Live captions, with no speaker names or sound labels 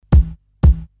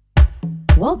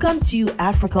Welcome to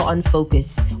Africa on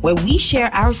Focus, where we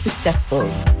share our success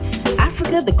stories.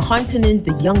 Africa, the continent,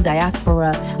 the young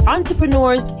diaspora,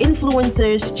 entrepreneurs,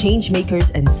 influencers, change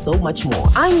makers, and so much more.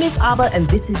 I'm Miss Abba, and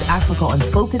this is Africa on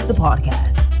Focus, the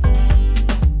podcast.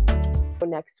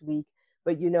 Next week,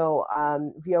 but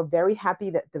we are very happy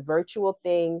that the virtual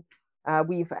thing,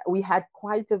 we had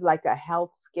quite of like a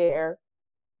health scare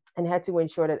and had to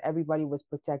ensure that everybody was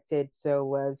protected.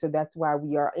 So that's why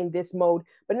we are in this mode.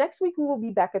 But next week we will be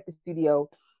back at the studio.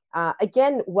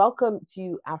 Again, welcome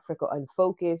to Africa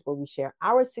Unfocused, where we share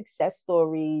our success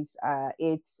stories.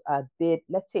 It's a bit,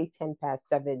 let's say,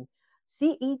 7:10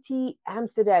 CET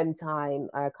Amsterdam time,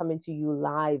 coming to you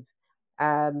live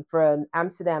from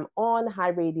Amsterdam on High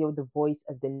Radio, the voice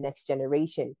of the next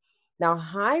generation. Now,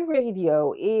 High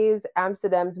Radio is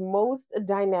Amsterdam's most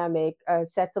dynamic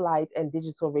satellite and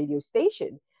digital radio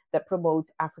station that promotes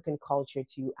African culture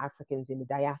to Africans in the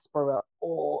diaspora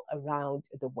all around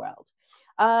the world.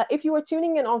 If you are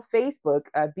tuning in on Facebook,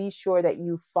 be sure that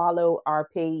you follow our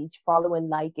page, follow and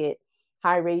like it.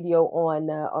 High Radio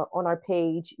on our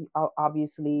page,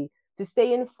 obviously, to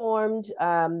stay informed.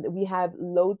 We have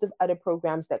loads of other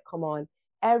programs that come on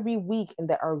every week and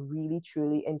that are really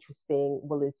truly interesting,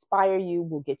 will inspire you,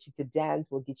 will get you to dance,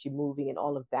 will get you moving, and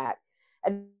all of that.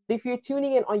 And if you're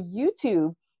tuning in on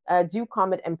YouTube, do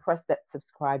comment and press that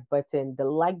subscribe button. The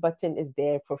like button is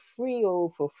there for free,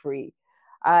 oh, for free.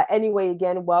 Anyway,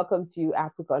 again, welcome to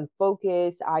Africa on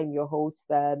Focus. I'm your host,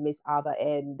 Miss Ava,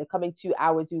 and the coming 2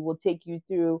 hours, we will take you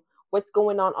through what's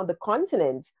going on the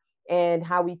continent and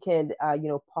how we can,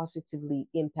 positively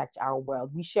impact our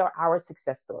world. We share our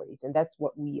success stories, and that's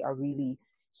what we are really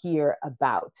here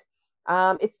about.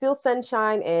 It's still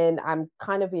sunshine, and I'm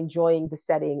kind of enjoying the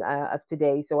setting of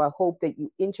today. So I hope that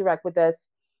you interact with us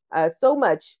so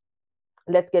much.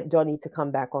 Let's get Donny to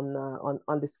come back on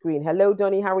the screen. Hello,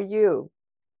 Donny. How are you?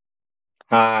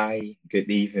 Hi, good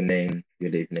evening.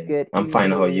 Good evening. Good I'm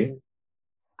fine. How are you? evening.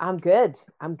 I'm good.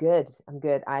 I'm good. I'm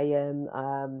good. I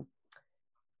am.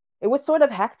 It was sort of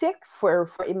hectic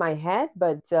for in my head,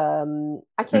 but I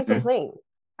can't Mm-hmm. complain.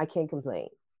 I can't complain.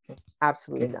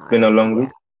 Absolutely Okay. not. Been a long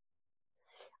Yeah.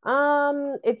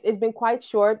 week. It's been quite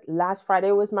short. Last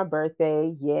Friday was my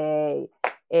birthday. Yay.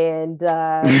 And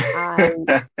I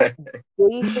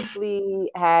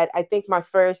basically had, I think, my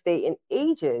first day in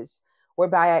ages,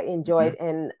 whereby I Mhm. enjoyed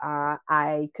and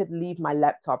I could leave my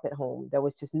laptop at home. There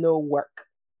was just no work.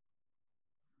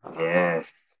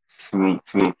 Yes. Sweet,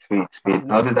 sweet, sweet, sweet.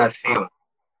 How Yeah. did that feel?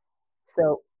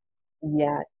 So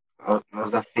yeah,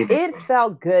 How's that feeling it for you?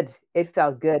 felt good. It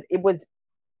felt good. It was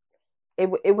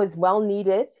well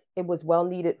needed. It was well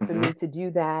needed for Mm-hmm. me to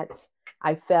do that.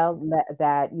 I felt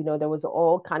that there was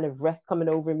all kind of rest coming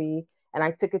over me, and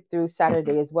I took it through Mm-hmm.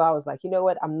 Saturday as well. I was like, you know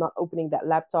what? I'm not opening that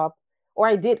laptop, or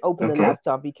I did open the Okay.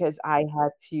 laptop because I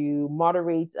had to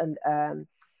moderate an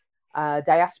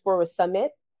diaspora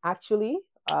summit actually.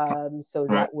 So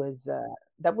Right.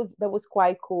 that was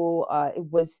quite cool. It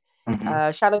was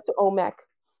Mm-hmm. shout out to OMEC.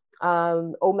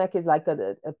 OMEC is like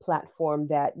a platform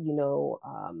that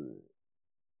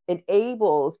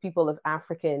enables people of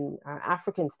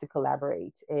Africans to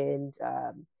collaborate. And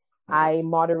I Nice.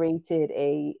 moderated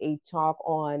a talk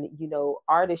on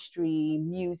artistry,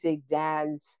 music,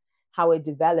 dance, how it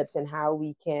develops, and how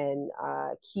we can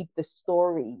keep the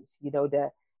stories,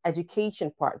 the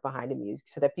education part behind the music,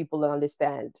 so that people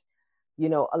understand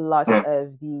a lot Yeah.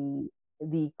 of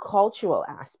the cultural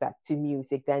aspect to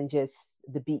music than just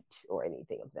the beat or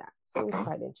anything of that. So it was Okay.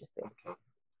 quite interesting. Okay.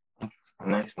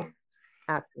 Interesting. Nice one.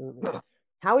 Absolutely. Good.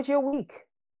 How was your week?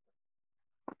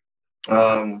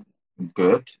 Um,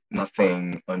 good.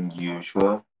 Nothing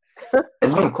unusual.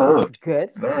 It's been cold.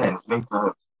 Good. Man, it's been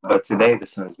cold. But today the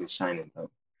sun's been shining though.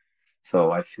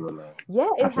 So Yeah, I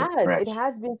it feel has. It fresh.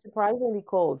 has been surprisingly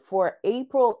cold. For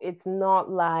April, it's not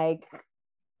like,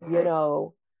 you Mhm.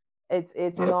 know, it's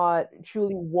Yep. not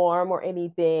truly warm or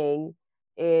anything.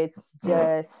 It's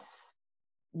Yeah. just,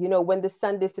 when the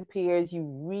sun disappears, you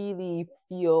really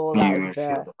feel like You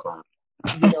feel the cold.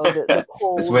 the It's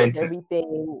cold and winter.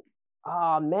 everything.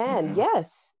 Oh man, Hmm.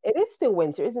 yes. It is still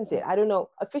winter, isn't it? I don't know.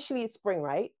 Officially it's spring,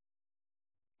 right?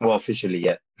 Well, officially,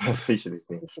 yeah. Officially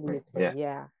speaking, Officially spring. it's Yeah, spring,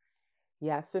 yeah.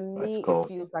 Yeah, for but it's me it cold.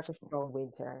 feels like a strong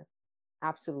winter.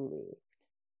 Absolutely.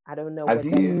 I don't know Have what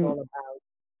that is you all about.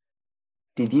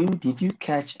 did you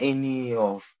catch any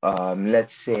of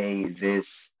let's say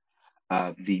this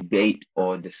debate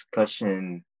or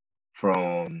discussion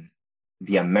from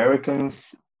the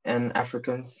Americans and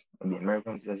Africans, the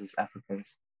Americans versus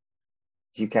Africans?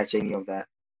 Did you catch any of that?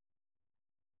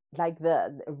 Like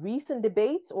the recent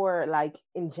debates or like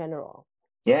in general?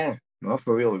 Yeah, no,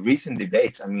 for real. Recent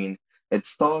debates. I mean, It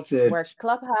started, Where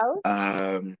Clubhouse?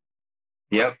 um,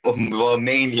 yep, well,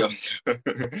 mainly on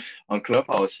on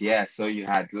Clubhouse, yeah. So you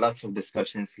had lots of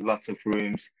discussions, lots of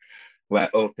rooms were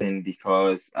open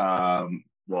because,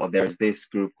 well, there's this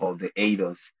group called the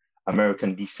ADOS,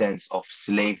 American Descents of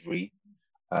Slavery,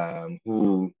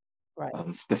 who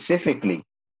Right. specifically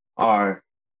are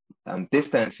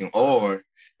distancing, or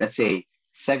let's say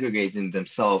segregating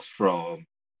themselves from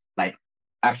like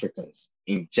Africans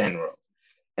in general.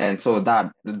 And so Is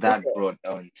that it? brought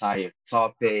an entire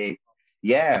topic.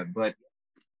 Yeah, but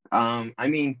I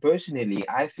mean, personally,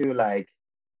 I feel like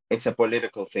it's a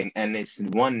political thing, and it's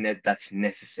one that's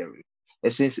necessary.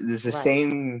 It's the Right.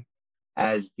 same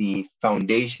as the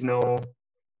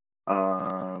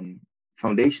um,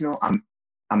 foundational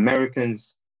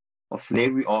Americans of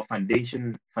slavery, or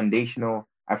foundational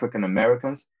African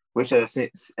Americans, which are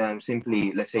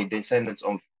simply, let's say, descendants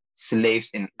of slaves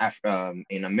in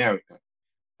America,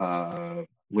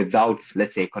 without,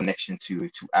 let's say, connection to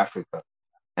Africa.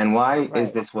 And why is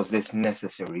Right. this was this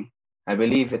necessary? I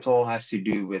believe it all has to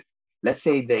do with, let's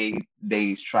say,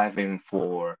 they striving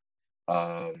for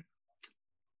um,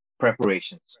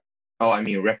 preparations. Oh, I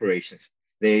mean reparations.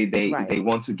 They Right.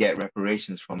 want to get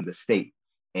reparations from the state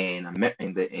in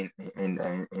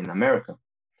America.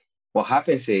 What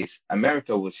happens is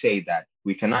America will say that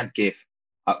we cannot give.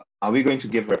 Are we going to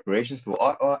give reparations to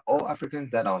all Africans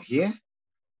that are here?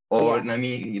 Or, Yeah. I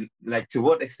mean, like, to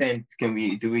what extent do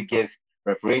we give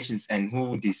reparations, and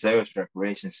who deserves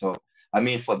reparations? So, I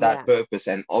mean, for that Yeah. purpose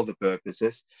and other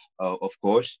purposes, of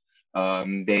course,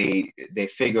 they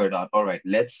figured out, all right,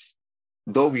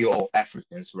 though we all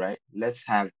Africans, right? Let's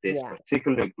have this Yeah.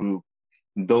 particular group.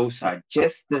 Those are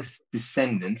just the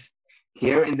descendants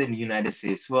here in the United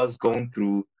States who has gone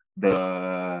through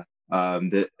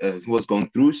who was going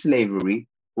through slavery,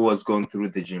 who was going through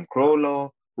the Jim Crow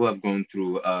law, who have gone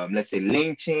through, let's say,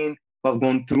 lynching, who have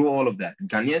gone through all of that.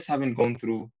 Ghanaians haven't gone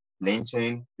through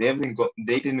lynching. They didn't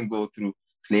go through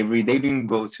slavery. They didn't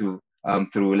go through,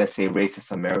 let's say,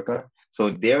 racist America. So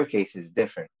their case is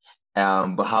different.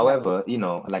 But Right. however,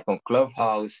 like on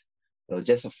Clubhouse, it was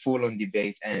just a full-on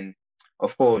debate. And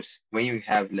of course, when you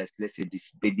have, let's say,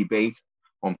 the debates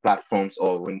on platforms,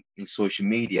 or in social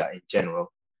media in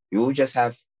general, you will just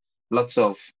have lots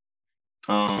of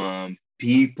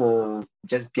people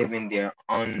just giving their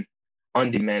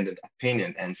undemanded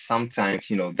opinion. And sometimes,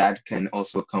 that can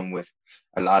also come with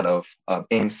a lot of Because.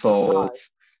 insults.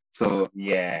 So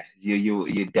yeah,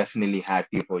 you definitely had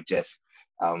people just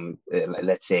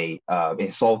let's say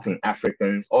insulting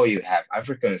Africans, or you have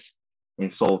Africans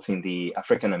insulting the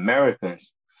African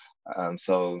Americans.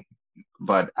 So,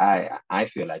 but I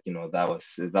feel like, that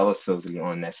was totally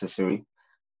unnecessary.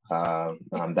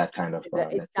 That kind of, It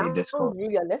let's say, sounds discourse.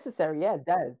 really unnecessary. Yeah, it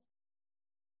does.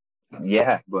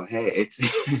 Yeah, but hey, it's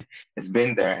it's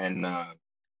been there. And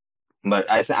but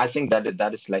I think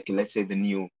that is, like, let's say, the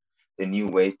new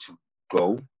way to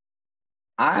go.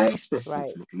 I Right.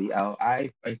 specifically,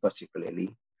 I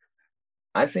particularly,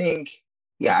 I think,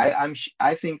 yeah,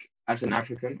 I think, as an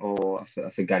African, or as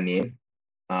a Ghanaian,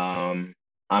 um,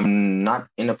 I'm not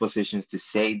in a position to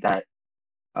say that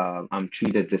I'm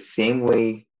treated the same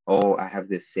way, or I have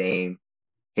the same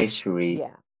history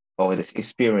Yeah. or this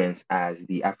experience as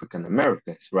the African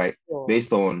Americans, right? Sure.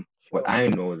 Based on what Sure. I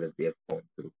know that they've gone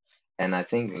through. And I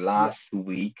think Yeah. last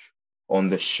week on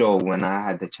the show, when I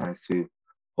had the chance to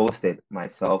host it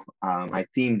myself, I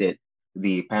themed it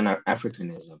the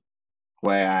Pan-Africanism,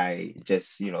 where I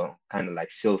just, kind of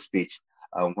like sales speech,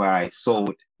 where I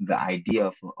sold the idea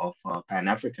of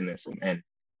Pan-Africanism. And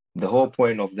the whole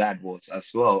point of that was, as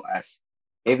well as,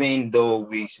 even though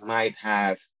we might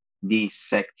have these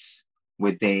sects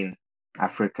within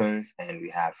Africans, and we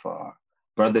have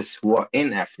brothers who are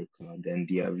in Africa, then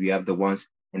we have the ones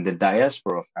in the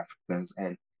diaspora of Africans,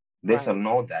 and this Right. and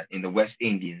all that in the West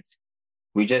Indians.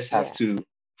 We just have Yeah. to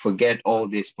forget all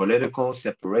these political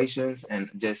separations,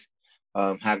 and just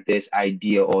have this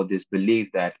idea, or this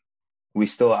belief, that we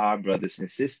still are brothers and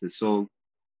sisters. So,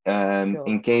 in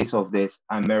Sure. case of this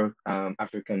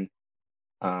American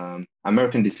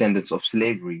descendants of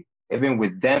slavery, even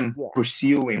with them Yeah.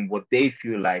 pursuing what they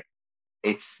feel like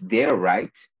it's their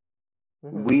right,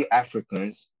 Hmm. we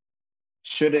Africans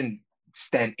shouldn't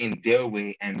stand in their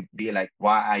way and be like,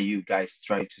 why are you guys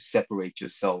trying to separate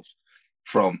yourselves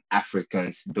from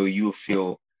Africans? Do you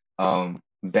feel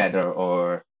better,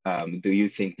 or do you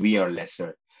think we are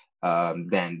lesser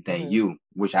than Hmm. you?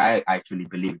 Which I actually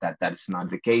believe that is not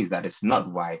the case. That is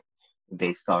not why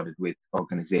they started with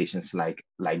organizations like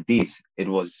this. It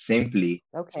was simply,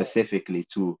 Okay. specifically,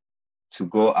 to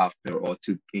go after, or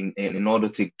in order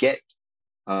to get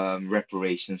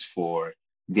reparations for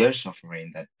their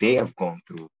suffering that they have gone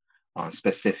through,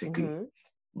 specifically. Mm-hmm.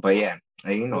 But yeah,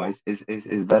 Yeah.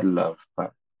 it's that love.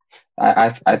 But I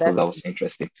So thought that's that was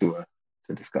interesting to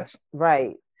discuss.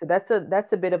 right. So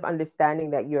that's a bit of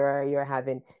understanding that you're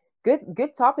having.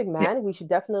 Good topic, Yeah, man. We should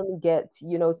definitely get,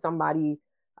 somebody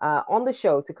on the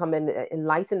show to come and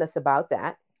enlighten us about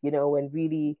that, and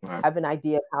really right. have an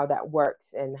idea of how that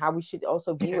works and how we should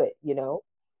also view Yeah, it,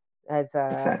 as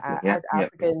exactly. Yeah, as yeah, yeah.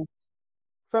 Africans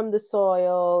from the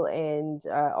soil, and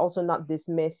also not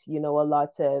dismiss, a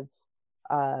lot of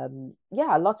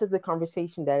yeah, a lot of the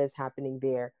conversation that is happening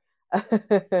there.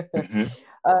 Hmm.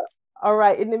 All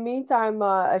right. In the meantime,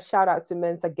 a shout out to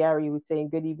Mensa Gary, who's saying,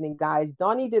 "Good evening, guys.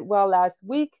 Donnie did well last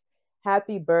week.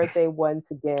 Happy birthday once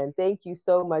again." Thank you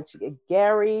so much,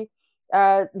 Gary.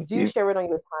 Thank Do you. share it on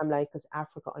your timeline because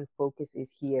Africa on Focus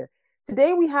is here.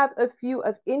 Today, we have a few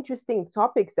of interesting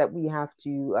topics that we have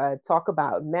to talk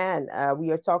about. Man, we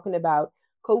are talking about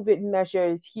COVID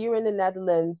measures here in the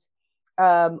Netherlands.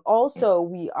 Also,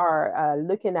 we are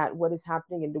looking at what is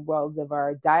happening in the world of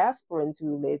our diasporans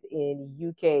who live in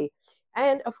UK,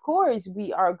 and of course,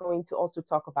 we are going to also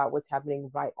talk about what's happening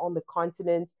right on the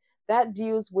continent that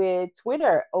deals with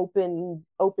Twitter opening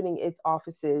its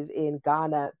offices in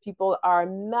Ghana. People are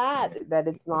mad that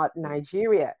it's not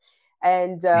Nigeria.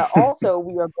 And also,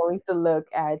 we are going to look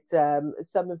at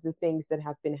some of the things that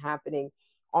have been happening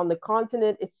on the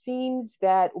continent. It seems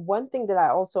that one thing that I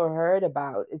also heard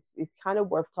about, it's kind of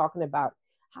worth talking about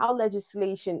how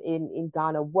legislation in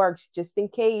Ghana works, just in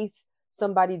case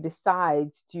somebody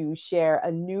decides to share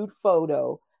a nude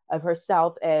photo of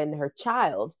herself and her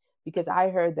child. Because I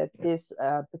heard that this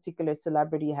particular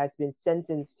celebrity has been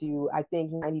sentenced to, I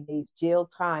think, 90 days jail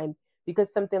time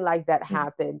because something like that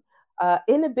happened.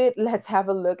 In a bit, let's have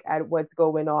a look at what's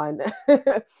going on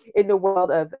in the world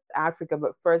of Africa.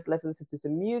 But first, let's listen to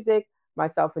some music.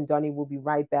 Myself and Donnie will be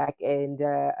right back and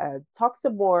talk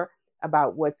some more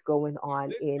about what's going on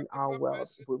this in our particular world.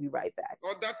 person We'll be right back.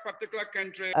 or that particular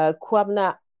country.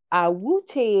 Kwabna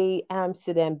Awute,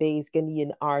 Amsterdam based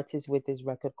Ghanaian artist with his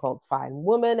record called Fine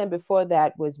Woman. And before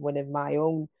that was one of my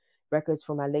own records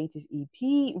from my latest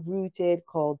EP, Rooted,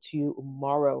 called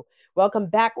Tomorrow. Welcome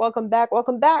back, welcome back,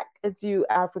 welcome back to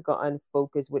Africa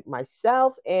Unfocused with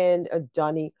myself and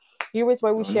Johnny. Here is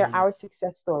where we share Donnie. our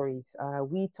success stories.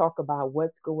 We talk about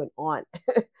what's going on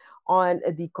on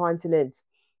the continent.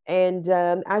 And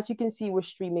as you can see, we're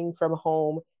streaming from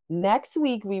home. Next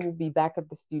week we will be back at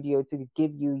the studio to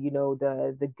give you,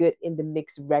 the good in the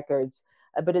mix records.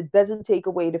 But it doesn't take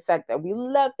away the fact that we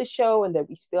love the show and that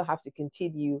we still have to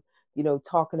continue,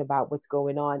 talking about what's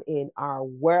going on in our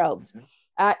world. Hmm.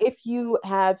 If you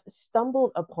have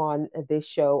stumbled upon this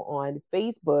show on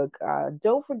Facebook,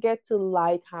 don't forget to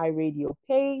like High Radio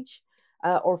page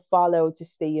or follow to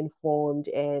stay informed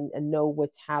and know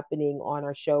what's happening on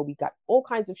our show. We got all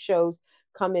kinds of shows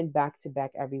coming back to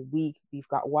back every week. We've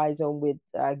got Y Zone with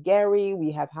Gary.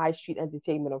 We have High Street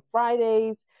Entertainment on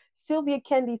Fridays. Sylvia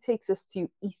Kendi takes us to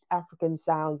East African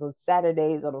sounds on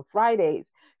Saturdays. And on Fridays,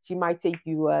 she might take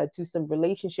you to some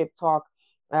relationship talk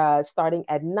starting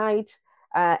at night.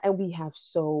 And we have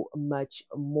so much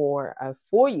more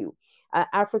for you.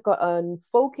 Africa on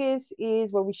Focus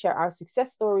is where we share our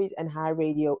success stories, and High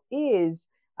Radio is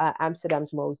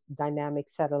Amsterdam's most dynamic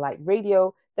satellite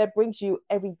radio that brings you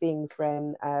everything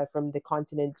from the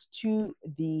continent to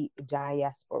the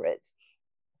diasporas.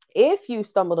 If you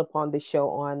stumbled upon the show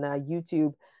on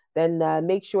YouTube, then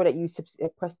make sure that you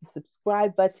press the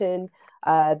subscribe button.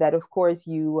 That of course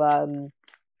you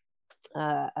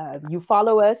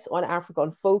follow us on Africa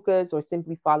on Focus or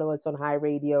simply follow us on High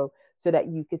Radio so that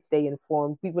you could stay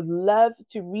informed. We would love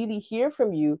to really hear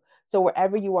from you. So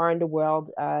wherever you are in the world,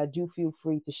 do feel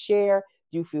free to share,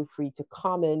 do feel free to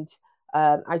comment.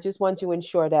 I just want to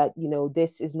ensure that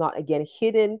this is not again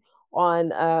hidden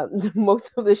on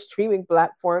most of the streaming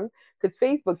platforms because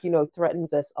Facebook,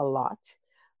 threatens us a lot.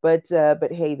 But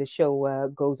hey, the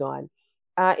show goes on.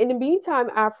 In the meantime,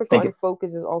 Africa think it,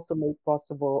 Unfocused is also made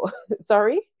possible.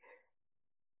 Sorry,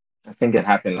 I think it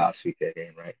happened last week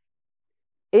again, right?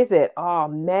 is it? Oh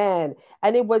man!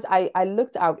 And it was I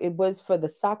looked out. It was for the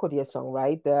Sarkodie song,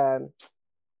 right?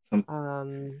 Some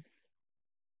Um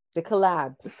the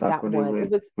collab. That Saturday one. It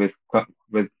was. with I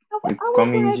was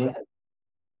Kwame. like,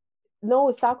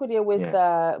 no, Sarkodie with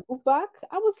Yeah. Bubak.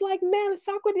 I was like, man,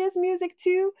 Sarkodie's music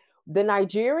too. That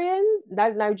Nigerian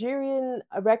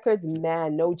records,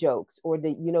 man, no jokes. Or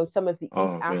some of the East Oh,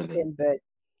 really? African, but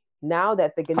now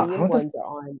that the How Ghanaian how does ones are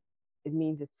on, it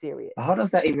means it's serious. how does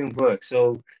that even work?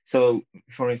 So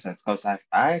for instance, because I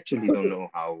actually don't know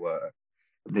how.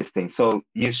 this thing. So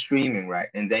you're streaming, right?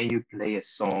 And then you play a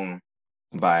song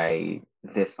by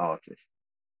this artist.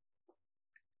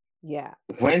 Yeah.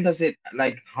 When does it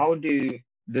like? How do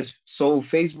this? So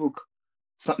Facebook,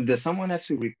 does someone have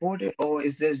to report it, or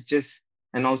is this just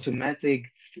an automatic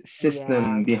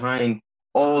Yeah. system behind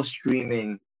all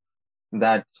streaming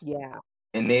that Yeah.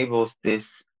 enables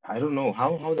this? I don't know.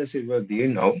 How does it work? Do you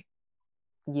know?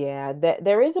 Yeah,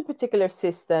 there is a particular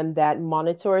system that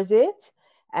monitors it,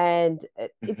 and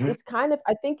Hmm. it's kind of,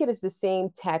 I think it is the same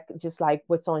tech, just like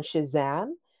what's on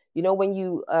Shazam. You know, when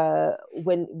you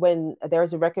when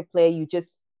there's a record player, you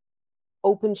just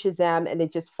open Shazam and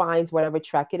it just finds whatever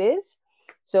track it is.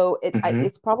 So Hmm.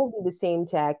 it's probably the same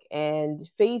tech, and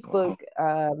Facebook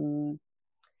Wow.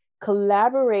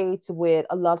 collaborates with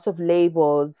a lot of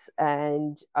labels,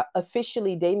 and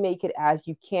officially they make it as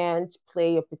you can't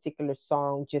play a particular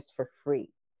song just for free.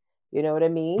 You know what I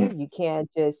Yeah. mean? You can't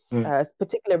just Yeah. a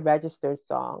particular registered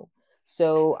song.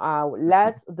 So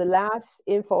the last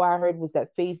info I heard was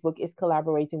that Facebook is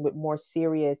collaborating with more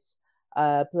serious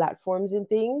platforms and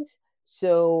things.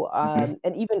 So Hmm.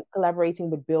 and even collaborating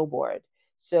with Billboard.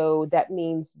 So that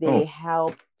means they Oh.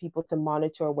 help people to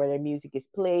monitor where their music is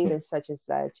played and such and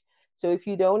such. So if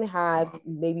you don't have Wow.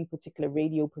 maybe particular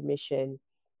radio permission,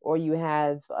 or you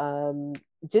have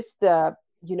just the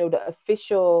the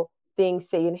official thing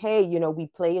saying, hey, we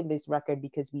play in this record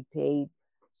because we paid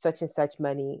such and such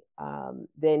money,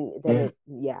 then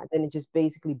Yeah. it just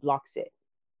basically blocks it.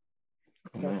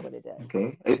 Oh, That's man. what it does.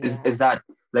 Okay. Yeah. Is that,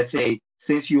 let's say,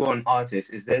 since you're an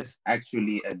artist, is this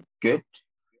actually a good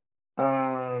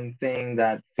thing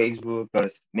that Facebook,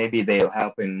 because maybe they'll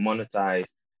help in monetize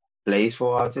plays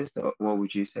for artists? Or what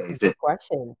would you say? Is Good it?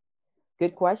 question.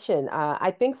 Good question.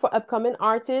 I think for upcoming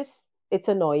artists, it's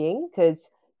annoying because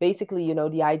basically,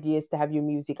 the idea is to have your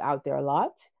music out there a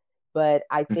lot. But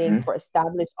I think Hmm. for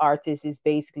established artists, is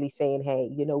basically saying, hey,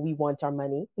 we want our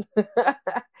money,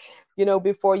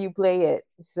 before you play it.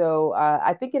 So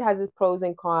I think it has its pros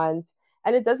and cons,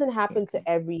 and it doesn't happen Okay. to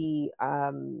every,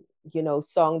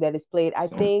 song that is played. I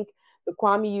So, think the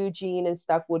Kwame Eugene and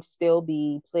stuff would still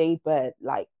be played, but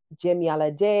like Jimmy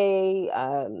Alade,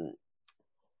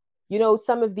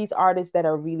 some of these artists that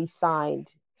are really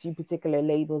signed to particular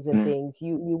labels and mm, things,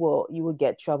 you will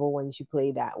get trouble once you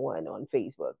play that one on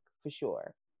Facebook for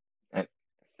sure.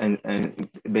 and, and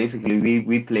basically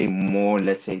we play more,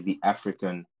 let's say, the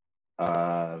African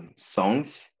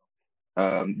songs.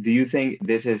 Do you think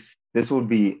this would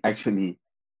be actually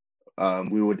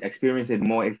we would experience it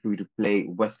more if we would play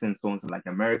Western songs like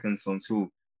American songs who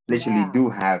literally Yeah, do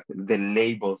have the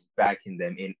labels backing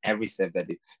them in every step that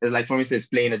they. It's like, for instance,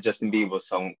 playing a Justin Bieber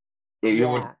song, you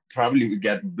would yeah. probably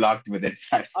get blocked within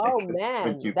five Oh seconds.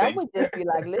 Don't man, you that think? would just be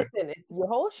like, listen, your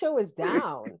whole show is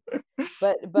down.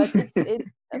 But it's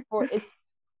for it's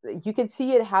you can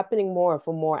see it happening more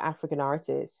for more African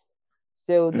artists.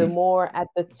 So the Mm, more at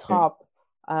the okay. top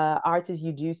artists,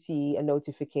 you do see a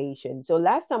notification. So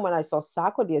last time when I saw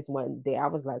Sarkodie's one day, I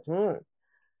was like,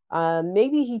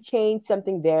 maybe he changed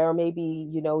something there, or maybe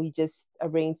he just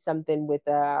arranged something with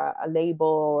a label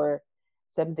or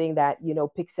something that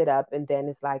picks it up, and then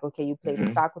it's like, okay, you play the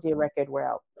Hmm. Sarkodie record,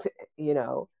 well, you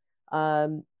know.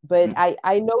 But Hmm.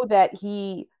 I know that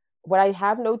what I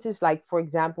have noticed, like for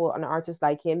example, an artist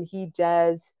like him, he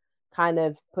does kind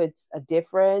of puts a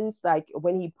difference. Like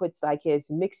when he puts like his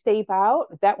mixtape out,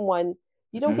 that one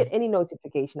you don't get Hmm. any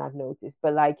notification, I've noticed,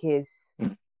 but like his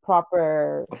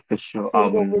proper Official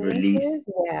single album release. releases,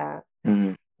 yeah,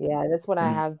 Mm, yeah, that's what I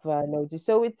mm, have noticed.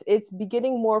 So it's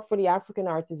beginning more for the African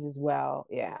artists as well.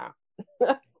 Yeah,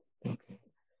 okay.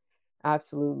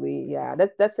 absolutely. Yeah,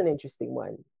 that's an interesting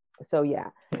one. So yeah,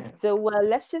 Yeah. so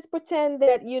let's just pretend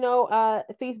that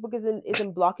Facebook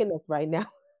isn't blocking us right now.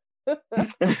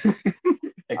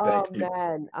 Oh Exactly.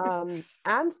 man,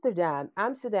 Amsterdam.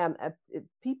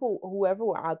 People, whoever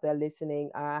were out there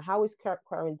listening, how is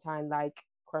quarantine like?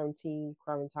 Quarantine.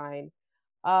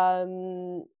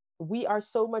 Um, we are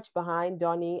so much behind,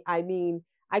 Donnie. I mean,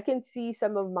 I can see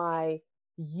some of my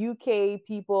UK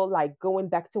people like going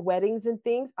back to weddings and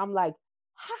things. I'm like,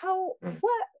 how? Mm,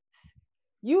 What?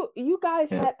 You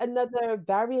guys yeah. had another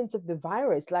variant of the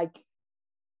virus. Like,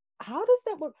 how does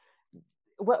that work?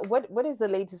 What is the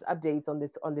latest updates on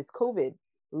this COVID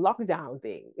lockdown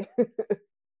thing?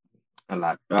 A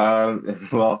lot.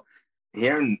 Well,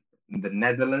 here in the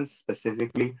Netherlands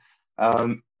specifically,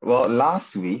 well,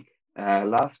 last week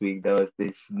there was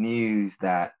this news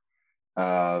that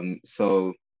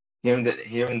so here in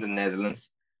the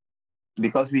Netherlands,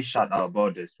 because we shut our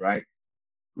borders, right?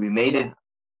 We made Yeah, it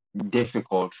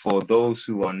difficult for those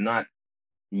who are not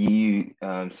EU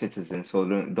citizens, so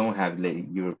don't have the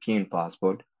European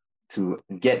passport, to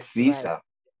get Right. visa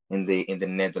in the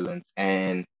Netherlands.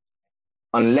 And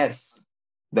unless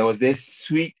there was this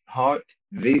sweetheart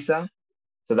visa,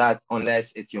 so that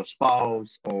unless it's your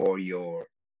spouse or your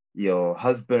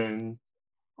husband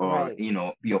or Right.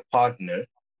 your partner,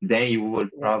 then you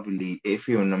would Yeah. probably, if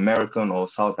you're an American or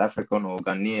South African or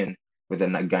Ghanaian with a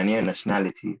Ghanaian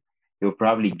nationality, you'll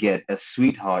probably get a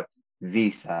sweetheart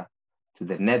visa to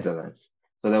the Netherlands.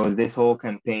 So there was this whole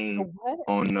A campaign what?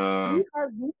 on,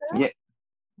 Sweetheart visa? yeah,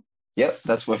 yep,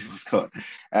 that's what it was called.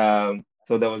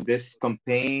 So there was this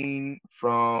campaign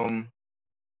from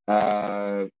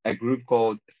a group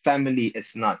called Family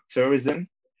is Not Tourism,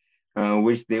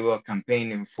 which they were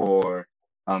campaigning for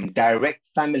direct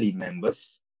family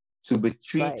members to be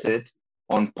Right. treated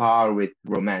on par with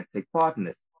romantic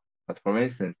partners. But for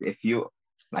instance, if you,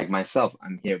 like myself,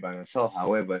 I'm here by myself.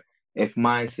 However, if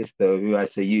my sister, who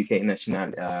has a UK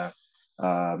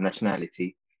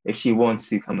nationality, if she wants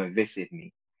to come and visit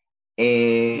me,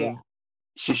 Yeah. and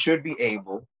she should be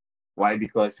able, why?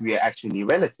 Because we are actually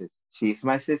relatives. She's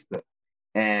my sister.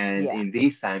 And Yeah. in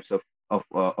these times of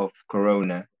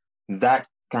Corona, that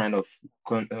kind of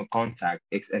contact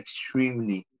is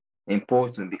extremely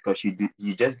important because you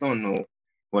just don't know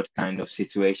what kind of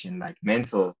situation, like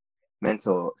mental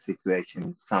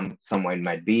situation, someone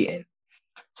might be in.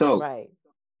 So Right.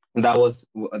 on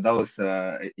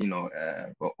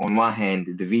one hand,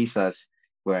 the visas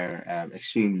were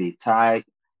extremely tight.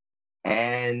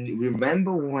 And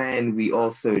remember when we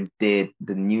also did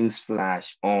the news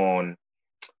flash on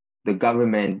the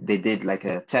government, they did like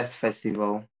a test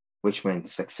festival, which went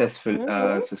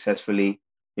Mm-hmm. successfully.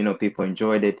 People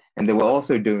enjoyed it, and they were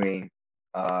also doing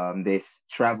this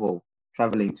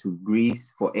traveling to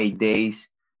Greece for 8 days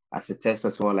as a test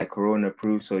as well, like Corona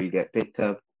proof. So you get picked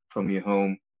up from your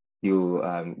home, you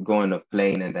go on a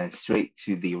plane, and then straight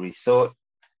to the resort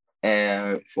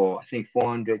for I think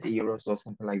 400 euros or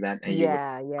something like that, and you would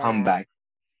Yeah. come Yeah. back.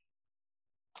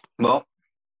 Well,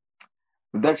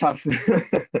 the Dutch have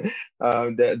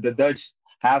the Dutch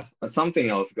have something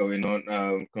else going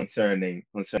on concerning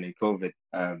COVID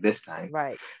this time.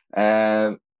 Right.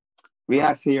 Uh, we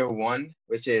have here one,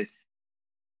 which is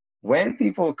when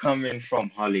people come in from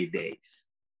holidays.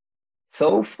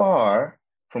 So far,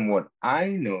 from what I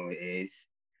know, is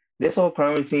this whole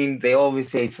quarantine. They always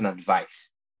say it's an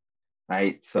advice,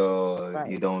 right? So Right.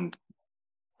 you don't,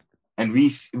 and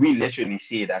we literally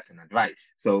see it as an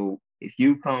advice. So if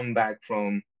you come back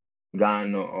from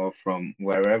Ghana or from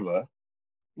wherever,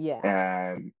 Yeah.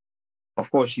 um,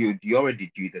 of course you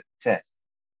already do the test,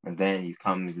 and then you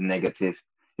come negative.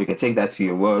 You can take that to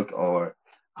your work, or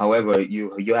however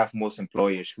you have most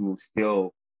employers who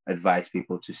still advise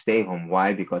people to stay home.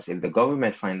 Why? Because if the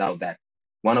government find out that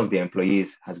one of the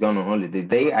employees has gone on holiday,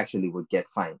 they actually would get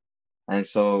fined. And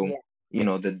so, Yeah.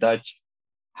 the Dutch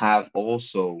have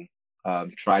also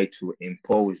tried to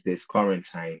impose this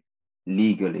quarantine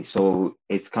legally. So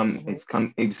Mm-hmm.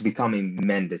 it's becoming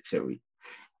mandatory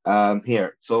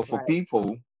here. So for Right.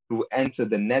 people who enter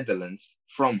the Netherlands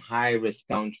from high-risk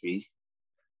countries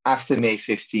after May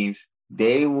 15th,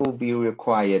 they will be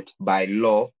required by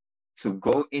law to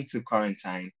go into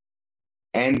quarantine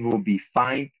and will be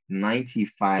fined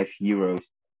 95 euros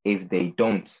if they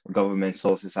don't, government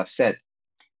sources have said.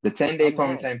 The Oh 10-day man.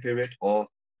 quarantine period or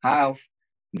half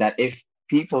that if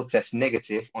people test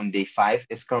negative on day 5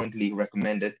 is currently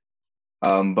recommended,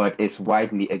 but it's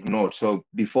widely ignored. So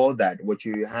before that, what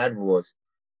you had was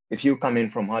if you come in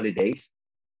from holidays,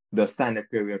 the standard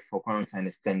period for quarantine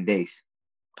is 10 days.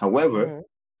 However, Mm-hmm.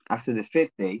 after the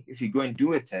fifth day, if you go and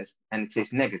do a test and it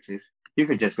says negative, you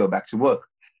could just go back to work.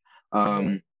 Mm-hmm.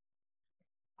 Um,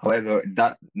 However,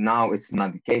 that now it's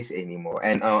not the case anymore.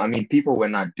 And I mean, people were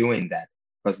not doing that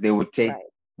because they would take Right.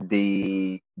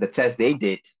 the test they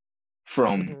did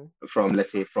from Mm-hmm.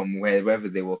 let's say from wherever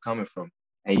they were coming from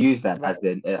and use that Right. as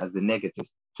the negative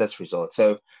test result.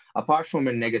 So apart from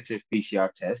a negative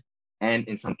PCR test and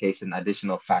in some cases an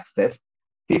additional fast test,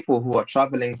 people who are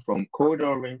traveling from code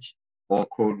orange or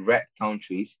code red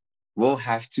countries will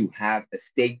have to have a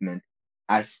statement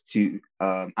as to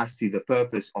the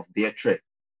purpose of their trip,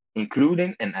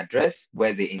 including an address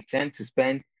where they intend to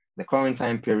spend the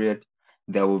quarantine period.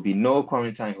 There will be no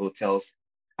quarantine hotels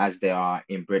as there are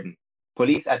in Britain.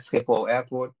 Police at Schiphol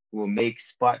Airport will make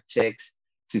spot checks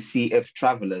to see if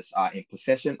travelers are in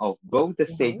possession of both the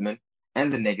Mm-hmm. statement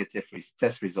and the negative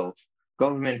test results.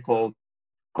 Government call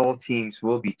teams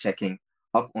will be checking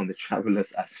up on the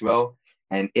travelers as well.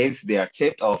 And if they are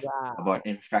tipped off about Wow.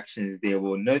 infractions, they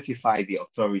will notify the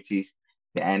authorities,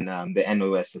 the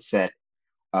NOS has said.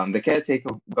 The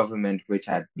caretaker government, which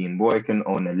had been working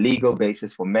on a legal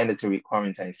basis for mandatory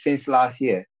quarantine since last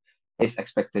year, is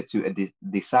expected to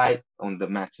decide on the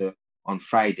matter on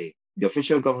Friday. The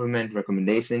official government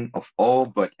recommendation of all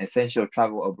but essential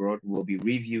travel abroad will be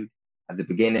reviewed at the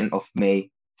beginning of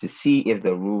May to see if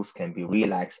the rules can be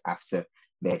relaxed after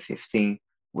May 15,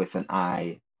 with an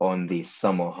eye on the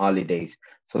summer holidays.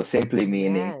 So simply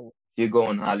meaning, Man. if you go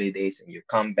on holidays and you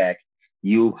come back,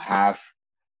 you have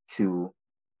to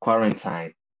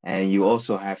quarantine, and you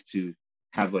also have to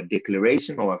have a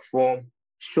declaration or a form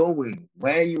showing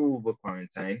where you will be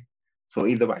quarantined. So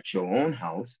either at your own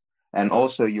house, and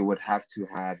also you would have to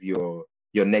have your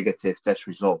negative test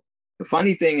result. The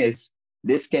funny thing is,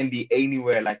 this can be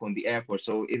anywhere, like on the airport.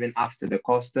 So even after the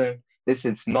custom, this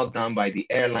is not done by the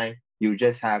airline. You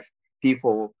just have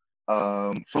people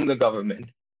from the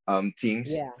government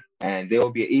teams, Yeah. and they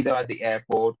will be either at the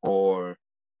airport or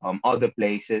other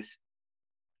places.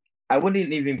 I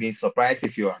wouldn't even be surprised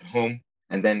if you're at home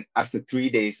and then after 3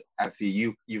 days after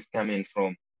you've come in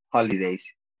from holidays,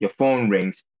 your phone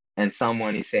rings and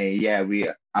someone is saying, "Yeah, we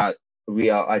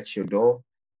are at your door.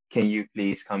 Can you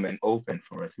please come and open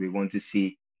for us? We want to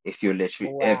see if you're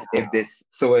literally if Wow. this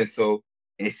so and so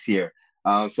is here."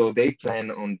 So they plan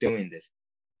on doing this.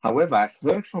 However, I've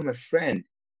heard from a friend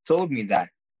told me that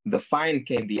the fine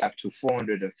can be up to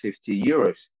 450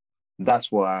 euros.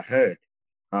 That's what I heard.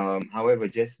 However,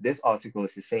 just this article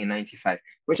is saying 95,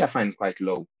 which I find quite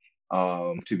low.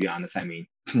 To be honest, I mean,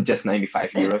 just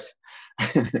 95 euros.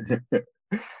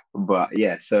 But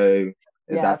yeah, so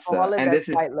Yeah, that's for Holland, and that's this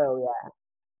is quite low. Yeah.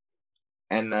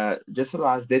 and just for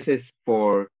last, this is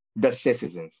for Dutch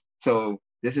citizens. So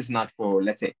this is not for,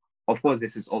 let's say, of course,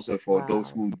 this is also for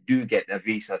those Wow. who do get a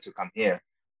visa to come here.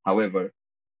 However,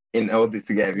 in order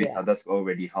to get a visa, Yeah. that's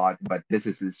already hard. But this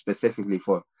is specifically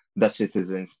for Dutch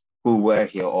citizens who were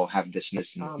here or have Dutch Oh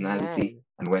nationality man.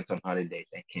 and went on holidays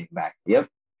and came back. Yep.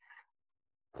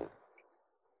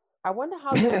 I wonder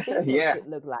how the statements Yeah. would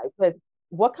look like. But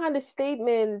what kind of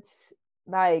statements,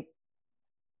 like,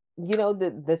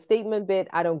 the statement bit,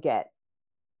 I don't get.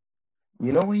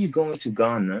 You know, when you go into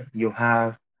Ghana, you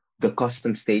have the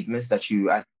custom statements that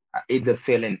you either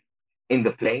fill in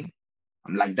the plane,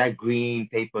 like that green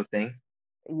paper thing.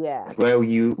 Yeah. Like where are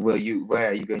you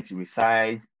going to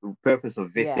reside? The purpose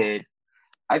of Yeah. visit.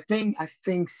 I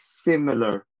think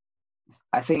similar.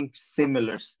 I think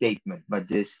similar statement, but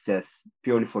just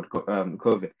purely for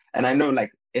COVID. And I know,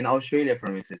 like in Australia,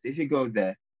 for instance, if you go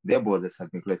there, their borders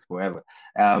have been closed forever.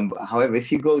 However,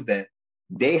 if you go there,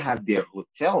 they have their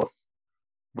hotels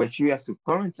which you have to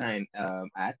quarantine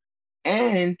at,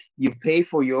 and you pay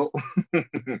for your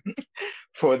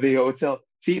for the hotel.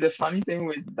 See, the funny thing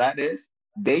with that is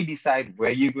they decide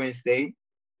where you're going to stay,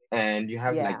 and you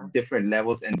have like Yeah. different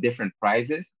levels and different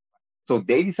prices. So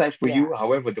they decide for Yeah. you.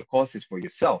 However, the cost is for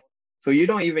yourself. So you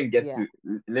don't even get Yeah.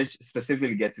 to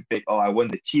specifically get to pick, oh, I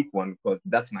want the cheap one because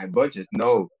that's my budget.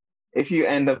 No. If you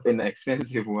end up in an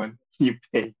expensive one, you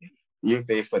pay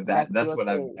for that. That's That's your what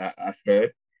I've thing. I've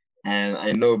heard. And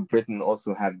I know Britain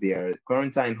also have their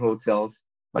quarantine hotels,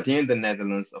 but here in the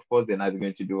Netherlands, of course, they're not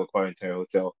going to do a quarantine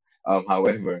hotel.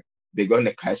 However, they're going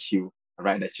to catch you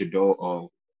right at your door or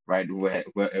right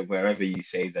wherever you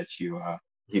say that you're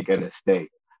gonna stay.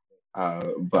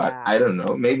 But I Wow. don't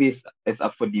know. Maybe it's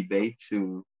up for debate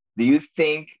to. Do you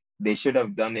think they should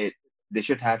have done it? They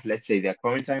should have, let's say, their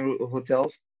quarantine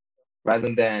hotels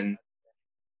rather than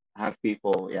have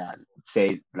people, yeah,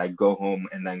 say like go home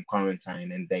and then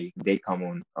quarantine, and they come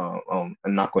on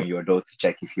and knock on your door to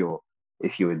check if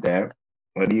you're there.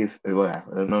 What do you? Well,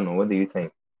 I don't know. What do you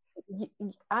think?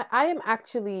 I am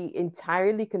actually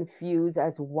entirely confused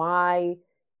as why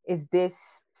is this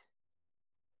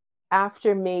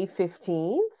after May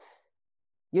 15th?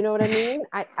 You know what I mean?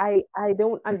 I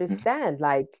don't Mhm. understand.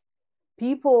 Like,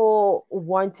 people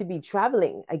want to be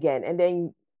traveling again, and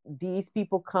then these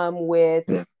people come with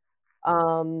Yeah,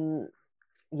 um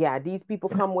yeah, these people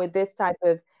yeah. come with this type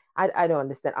of, I don't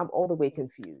understand. I'm all the way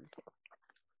confused.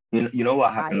 You know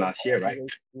what I happened am last year, all the right? way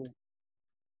confused.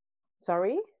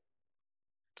 Sorry?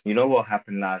 You know what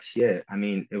happened last year? I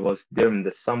mean, it was during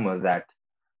the summer that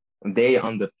they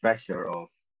under pressure of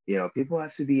people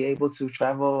have to be able to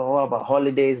travel all about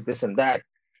holidays, this and that.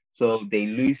 So they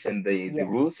loosened the Yeah.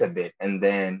 rules a bit, and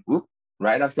then whoop,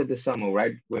 right after the summer,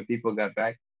 right when people got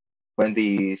back, when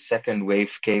the second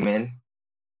wave came in,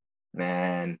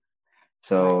 man. Right.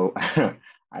 So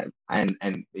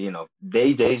and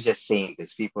they just saying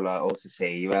this. People are also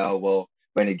saying, well,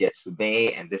 when it gets to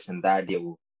May and this and that,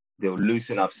 they'll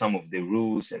loosen up some of the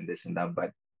rules and this and that.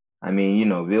 But I mean,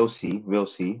 we'll see.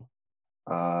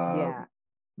 Uh, Yeah.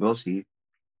 we'll see.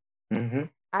 Hmm.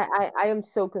 I am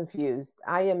so confused.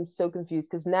 I am so confused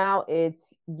because now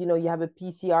it's, you have a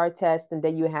PCR test and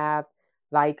then you have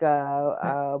like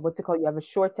what's it called? You have a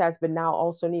short test, but now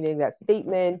also needing that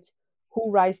statement.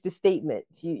 Who writes the statement?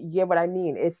 You get what I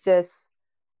mean? It's just,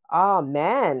 oh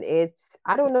man,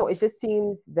 I don't know. It just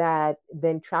seems that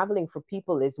then traveling for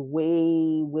people is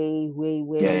way, way, way,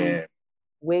 Yeah, way, yeah,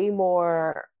 way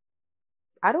more.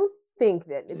 I don't think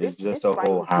that this it's just a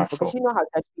whole frightens people because hassle. you know how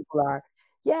Dutch people are.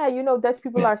 Yeah, Dutch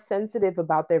people Yeah, are sensitive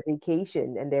about their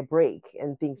vacation and their break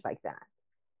and things like that.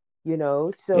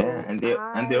 yeah, So and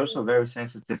they're also very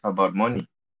sensitive about money.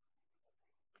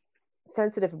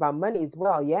 sensitive about money as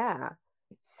well. Yeah.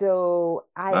 So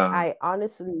Um, I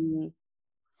honestly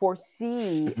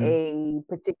foresee mhm. a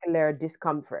particular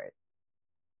discomfort.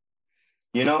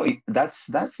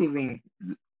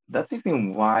 That's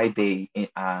even why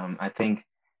I think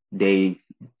they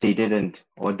they didn't,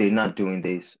 or they're not doing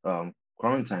this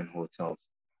quarantine hotels,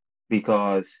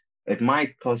 because it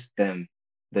might cost them,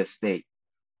 the state,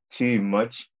 too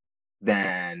much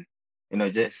than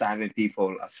just having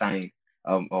people assign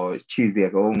or choose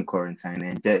their own quarantine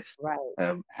and just Right.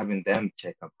 having them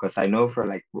check up. Because I know for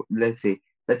like let's say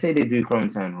they do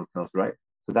quarantine hotels, right?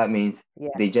 So that means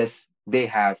Yeah. they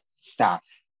have staff,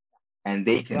 and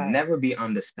they can Right. never be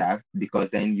understaffed, because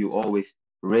then you always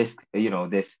risk,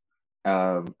 this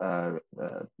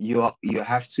you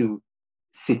have to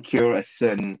secure a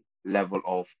certain level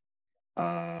of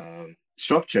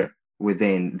structure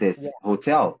within Yeah. this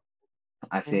hotel,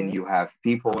 as in Mhm. you have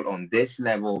people on this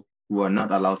level who are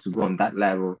not allowed to go on that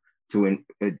level,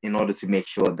 in order to make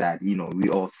sure that we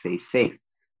all stay safe.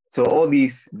 So all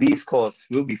these costs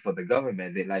will be for the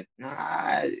government. They're like,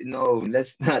 nah, no,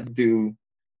 let's not do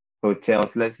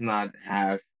hotels. Let's not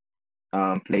have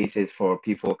places for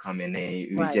people coming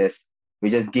in. Right. We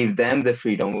just give them the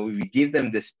freedom. We give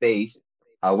them the space.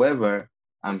 However,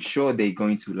 I'm sure they're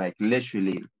going to, like,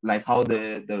 literally, like how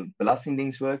the blasting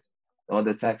things work, or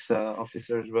the tax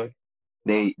officers work.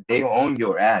 They own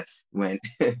your ass when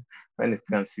when it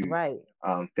comes to Right.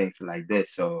 things like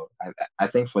this. So I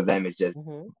think for them it's just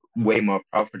Mhm. way more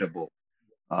profitable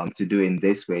to do in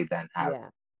this way than have. Yeah.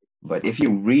 But if you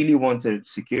really wanted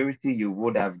security, you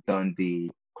would have done the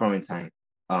quarantine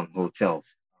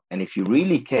hotels. And if you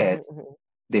really cared, Mhm. Mhm.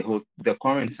 the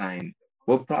quarantine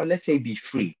will probably, let's say, be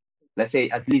free. Let's say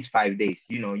at least 5 days.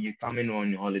 You come in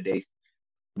on your holidays,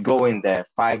 go in there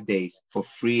 5 days for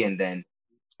free, and then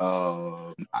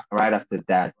right after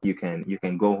that you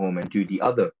can go home and do the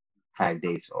other 5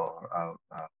 days, or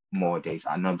more days,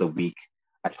 another week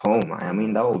at home. I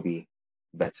mean, that would be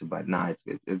better, but now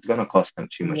it's gonna cost them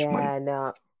too much money. Yeah,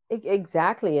 no,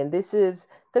 exactly. And this is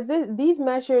because these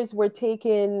measures were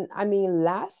taken, I mean,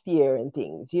 last year and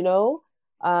things,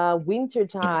 winter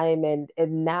Yeah, time, and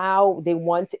now they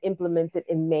want to implement it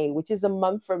in May, which is a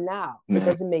month from now. It yeah,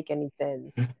 doesn't make any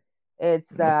sense.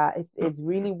 yeah. It's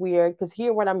really weird because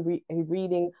here what I'm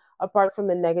reading, apart from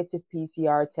the negative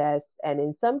PCR test, and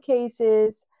in some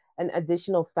cases an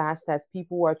additional fast test,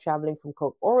 people who are traveling from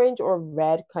code orange or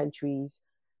red countries,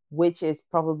 which is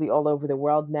probably all over the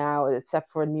world now,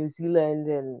 except for New Zealand,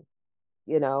 and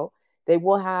you know, they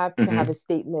will have to have Hmm. a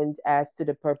statement as to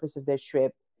the purpose of their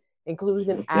trip, including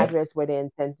an Yeah. address where they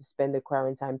intend to spend the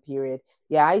quarantine period.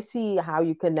 Yeah, I see how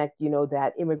you connect,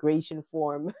 that immigration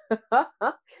form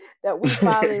that we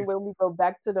file in when we go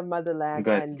back to the motherland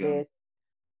Good, and good. this.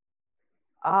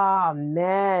 Oh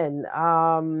man.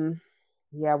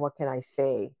 Yeah, what can I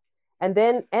say? And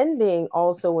then ending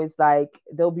also is like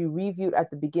they'll be reviewed at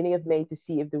the beginning of May to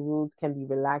see if the rules can be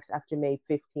relaxed after May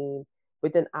 15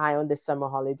 with an eye on the summer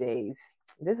holidays.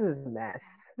 This is a mess.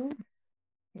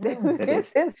 Yeah, it This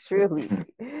is. is truly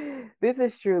this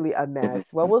is truly a It mess.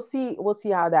 is. Well, we'll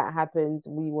see how that happens.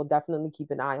 We will definitely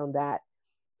keep an eye on that.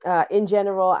 In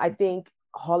general, I think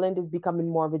Holland is becoming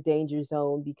more of a danger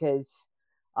zone because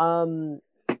um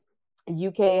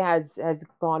UK has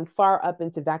gone far up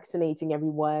into vaccinating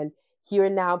everyone. Here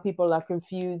now, people are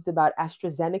confused about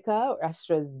AstraZeneca or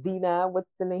AstraZeneca.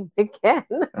 What's the name again?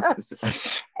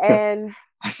 And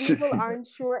That's people just aren't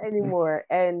sure anymore.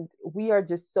 And we are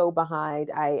just so behind.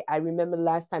 I remember the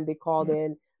last time they called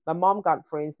in. My mom got,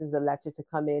 for instance, a letter to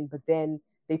come in, but then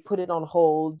they put it on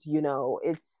hold.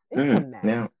 It's a mess.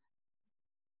 yeah,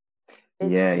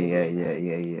 It's yeah, yeah, truly a yeah, mess.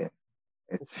 yeah, yeah.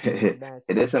 It's It's truly a mess.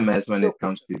 it is a mess when it So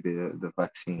comes to the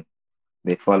vaccine.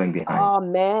 They're falling behind. oh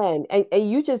man,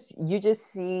 and you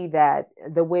just see that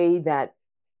the way that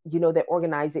they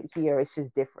organize it here is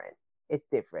just different. It's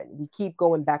different. We keep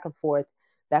going back and forth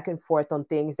on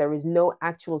things. There is no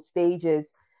actual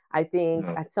stages. I think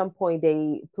No. at some point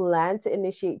they planned to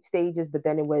initiate stages, but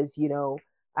then it was,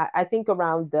 I think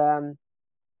around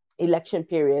election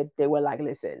period, they were like,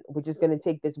 listen, we're just going to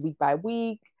take this week by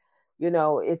week.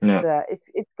 Yeah.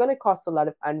 It's going to cause a lot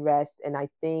of unrest. And I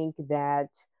think that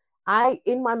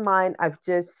in my mind, I've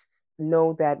just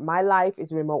know that my life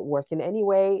is remote working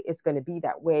anyway. It's going to be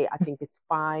that way. I think it's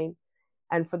fine.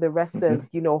 And for the rest of,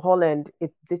 Hmm. Holland,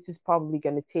 this is probably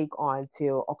going to take on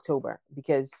till October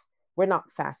because we're not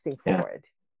fasting Yeah. forward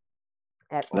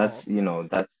at That's, all.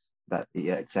 that's that.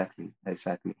 Yeah, exactly,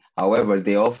 exactly. However,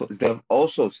 they've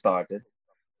also started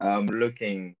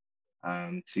looking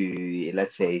to,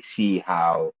 let's say, see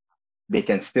how they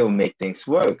can still make things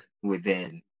work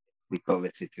within the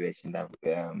COVID situation that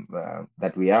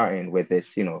we are in with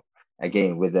this,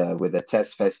 again with the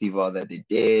test festival that they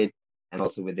did, and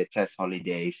also with the test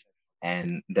holidays.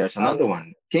 And there's Oh another yeah,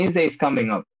 one. King's Day is coming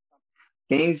up.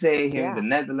 King's Day here in the yeah,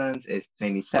 Netherlands is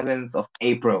 27th of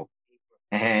April.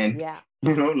 And yeah.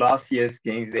 last year's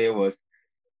King's Day was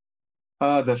the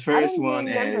I first don't even one,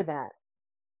 remember and that.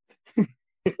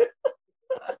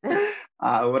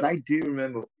 what I do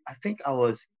remember, I think I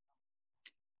was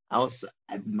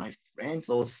at my friend's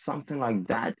or something like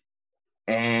that,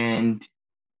 and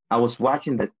I was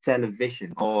watching the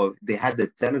television, or they had the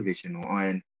television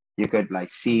on. You could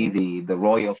like see Hmm. the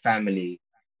royal family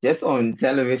just on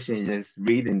television, just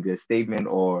reading their statement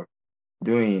or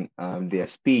doing their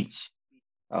speech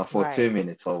for two Right.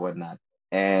 minutes or whatnot.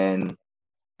 And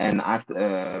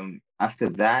after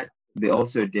that, they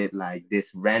also did like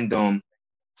this random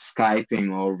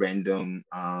Skyping or random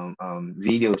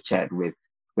video chat with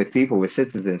people, with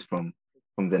citizens from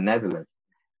the Netherlands.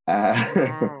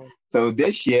 Nice. So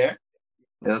this year,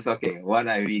 it was okay. What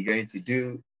are we going to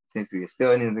do since we're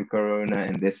still in the corona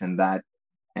and this and that?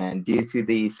 And due to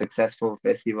the successful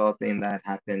festival thing that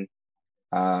happened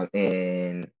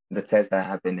in the test that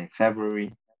happened in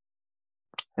February,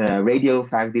 Radio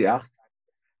 538,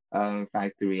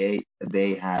 538,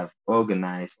 they have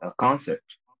organized a concert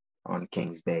on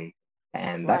King's Day.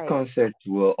 And that Right. concert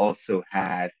will also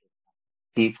have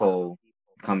people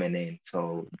coming in.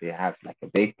 So they have like a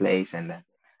big place, and then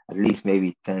at least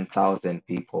maybe 10,000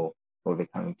 people will be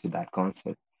coming to that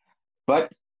concert.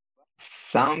 But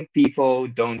some people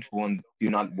do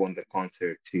not want the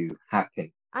concert to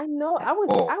happen I know. at I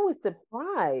all. was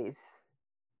surprised.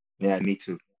 Yeah, me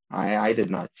too. I did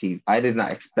not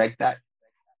expect that.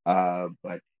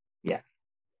 But yeah.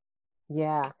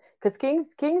 Yeah, because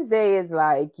King's Day is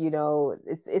like,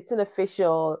 it's an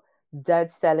official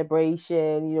Dutch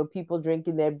celebration. People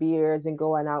drinking their beers and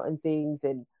going out and things.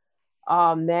 And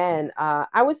oh man,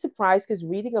 I was surprised because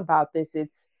reading about this,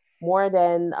 it's more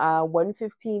than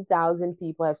 115,000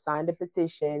 people have signed a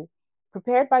petition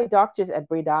prepared by doctors at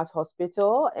Breda's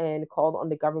hospital and called on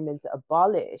the government to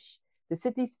abolish the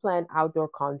city's planned outdoor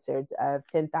concerts of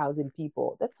 10,000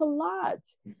 people. That's a lot.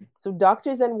 Mhm. So,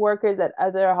 doctors and workers at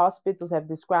other hospitals have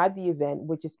described the event,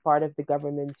 which is part of the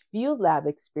government's field lab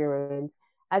experiment,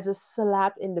 as a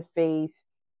slap in the face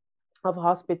of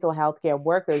hospital healthcare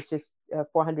workers just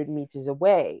 400 meters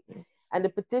away. And the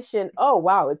petition, oh,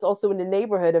 wow, it's also in the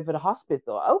neighborhood of a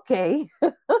hospital. Okay.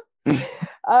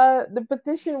 The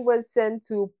petition was sent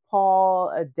to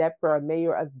Paul Depper,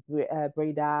 mayor of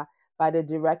Breda, by the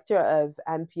director of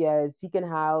Ampia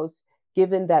Ziekenhuis,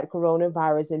 given that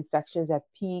coronavirus infections have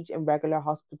peaked and regular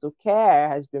hospital care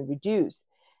has been reduced.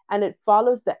 And it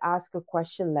follows the Ask a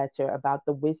Question letter about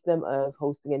the wisdom of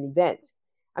hosting an event.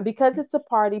 And because it's a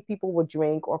party, people will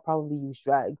drink or probably use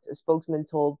drugs. A spokesman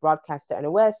told broadcaster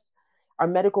NOS, our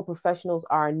medical professionals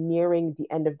are nearing the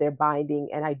end of their binding,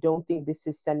 and I don't think this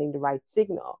is sending the right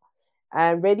signal.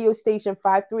 And radio station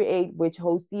 538, which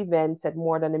hosts the event, said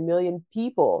more than a million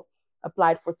people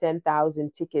applied for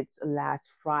 10,000 tickets last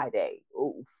Friday.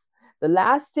 Oof. The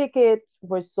last tickets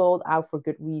were sold out for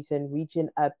good reason, reaching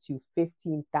up to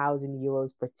 15,000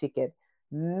 euros per ticket.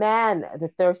 Man, the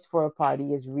thirst for a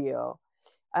party is real.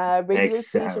 Radio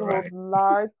station holds Right.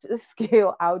 large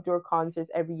scale outdoor concerts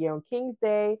every year on King's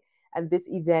Day, and this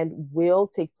event will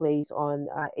take place on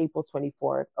April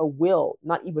 24th, or will,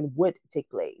 not even would take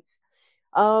place.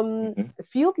 Um, Hmm.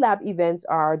 Field lab events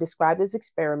are described as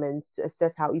experiments to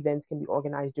assess how events can be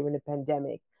organized during a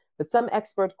pandemic, but some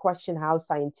experts question how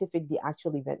scientific the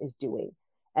actual event is doing.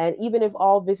 And even if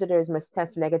all visitors must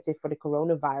test negative for the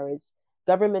coronavirus,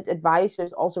 government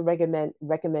advisors also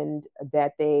recommend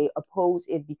that they oppose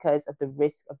it because of the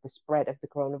risk of the spread of the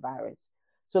coronavirus.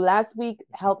 So last week,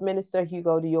 Health Minister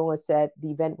Hugo de Jonge said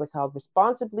the event was held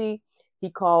responsibly. He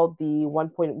called the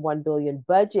 1.1 billion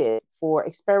budget for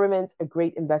experiments a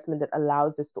great investment that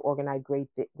allows us to organize great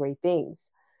things.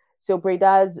 So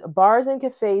Breda's bars and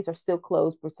cafes are still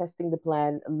closed, protesting the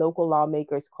plan. Local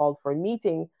lawmakers called for a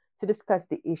meeting to discuss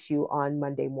the issue on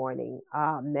Monday morning.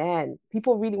 Man,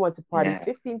 people really want to party. Yeah.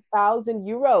 15,000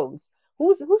 euros.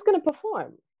 Who's going to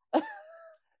perform?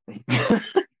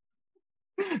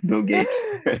 Bill Gates.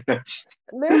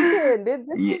 Listen, this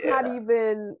is not Yeah.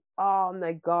 even, oh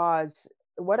my gosh,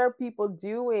 what are people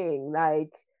doing?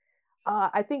 Like,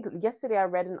 I think yesterday I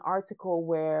read an article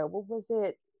where, what was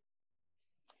it?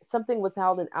 Something was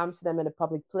held in Amsterdam in a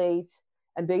public place.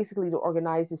 And basically, the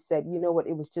organizers said, you know what,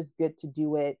 it was just good to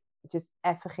do it. Just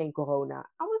even geen corona.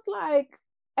 I was like,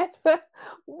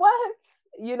 what?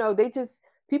 They just,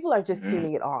 people are just Mhm.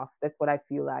 tuning it off. That's what I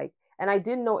feel like. And I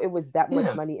didn't know it was that much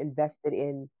Yeah. money invested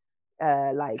in,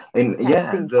 like, And yeah,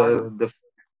 testing parties.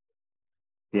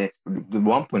 the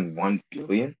 1.1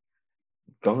 billion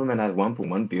government has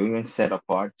 1.1 billion set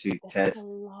apart to That's a test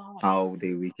lot. how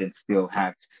we can still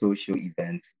have social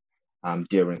events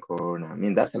during Corona. I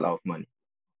mean, that's a lot of money.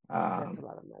 That's a Um,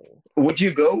 lot of money. would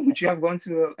you go? Would you have gone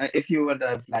to if you would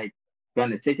have like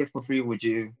gone a ticket for free? Would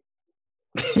you?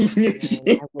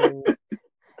 Man, I mean,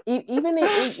 even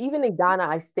in Ghana,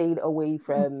 I stayed away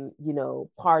from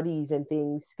parties and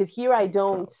things because here I Of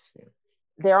don't. course, yeah.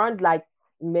 There aren't like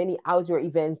many outdoor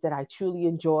events that I truly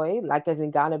enjoy, like as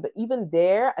in Ghana. But even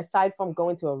there, aside from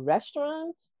going to a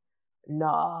restaurant,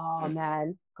 no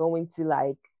man, going to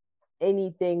like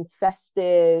anything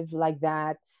festive like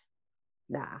that,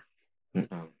 nah, No,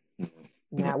 no,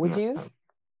 no, nah. Would no, you?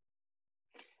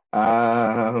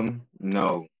 no.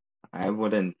 No, I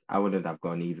wouldn't have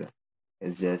gone either.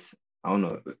 It's just, I don't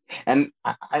know. And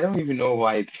I don't even know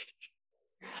why.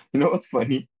 You know what's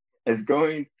funny? It's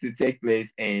going to take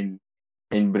place in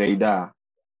Breda,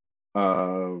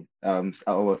 or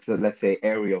so let's say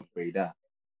area of Breda.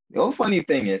 The whole funny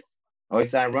thing is, or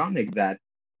it's ironic that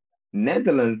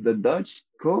Netherlands, the Dutch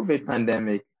COVID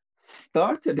pandemic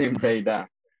started in Breda.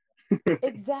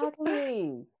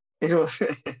 Exactly. It was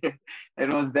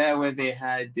it was there where they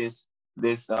had this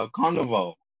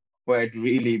carnival where it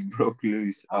really broke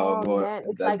loose. Oh Or man,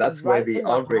 it's like that's where right the in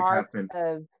the outbreak heart happened.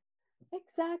 of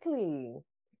exactly.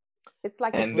 It's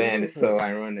like a And then breathing it's so place.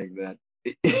 ironic that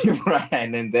right,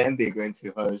 and then they're going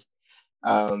to host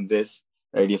this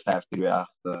Radio 53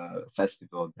 after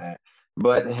festival there.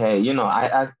 But hey,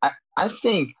 I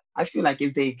think I feel like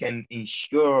if they can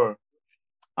ensure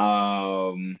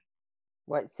um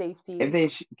What if safety?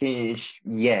 they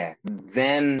yeah,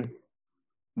 then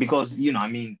because I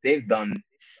mean they've done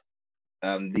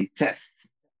the tests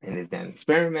and they've done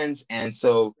experiments, and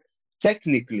so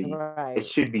technically Right. it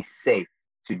should be safe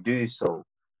to do so.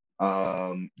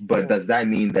 But Mm. does that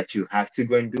mean that you have to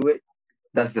go and do it?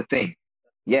 That's the thing.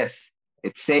 Yes,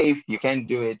 it's safe, you can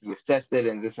do it, you've tested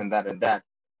and this and that and that.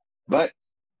 But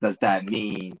does that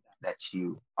mean that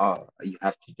you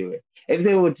have to do it? If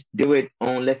they would do it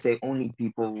on, let's say, only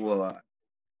people who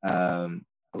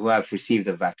have received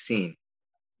the vaccine,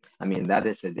 I mean that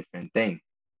is a different thing.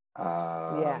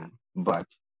 Yeah,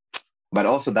 But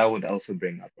also that would also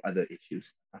bring up other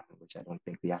issues, which I don't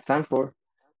think we have time for.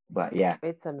 But yeah,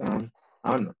 it's a mess. um,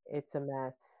 I don't know. It's a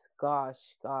mess. Gosh,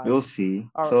 gosh. We'll see.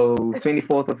 Or So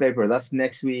 24th of April, that's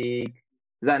next week.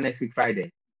 Is that next week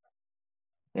Friday?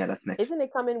 Yeah, that's next. isn't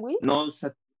it coming week? No,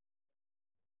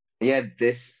 yeah,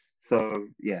 this. So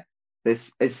yeah,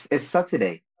 this it's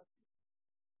Saturday.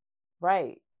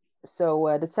 Right.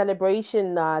 So the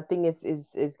celebration thing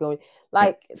is going Yeah,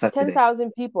 like ten Saturday.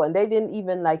 thousand people, and they didn't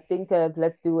even like think of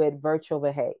let's do it virtual.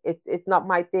 But hey, it's not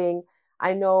my thing.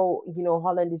 I know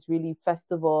Holland is really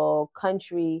festival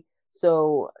country,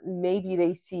 so maybe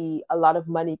they see a lot of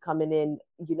money coming in,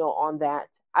 on that.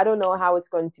 I don't know how it's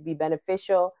going to be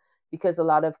beneficial because a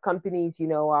lot of companies,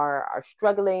 are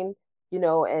struggling,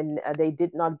 and they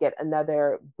did not get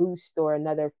another boost or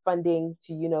another funding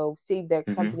to, save their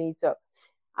Mm-hmm. company. So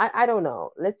I don't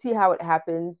know. Let's see how it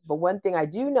happens. But one thing I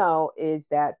do know is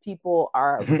that people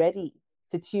are ready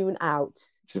to tune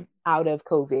So, out of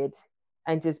COVID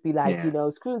and just be like, yeah.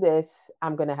 screw this.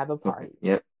 I'm gonna have a Okay. party.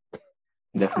 Yep.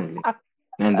 Definitely.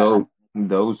 And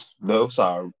those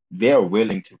are they're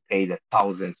willing to pay the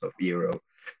thousands of euro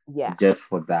Yeah, just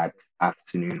for that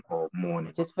afternoon or morning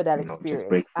of just for that just experience.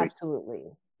 break free. Absolutely.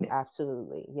 Yeah.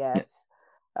 Absolutely. Yeah. Yes.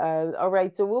 All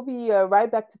right, so we'll be right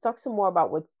back to talk some more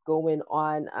about what's going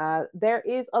on. There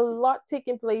is a lot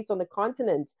taking place on the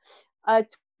continent.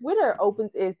 Twitter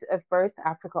opens its first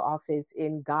Africa office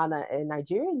in Ghana, and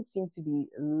Nigerians seem to be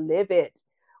livid.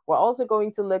 We're also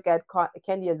going to look at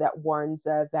Kenya that warns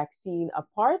vaccine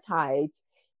apartheid.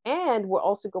 And we're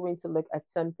also going to look at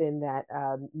something that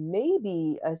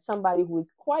maybe somebody who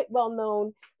is quite well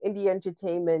known in the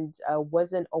entertainment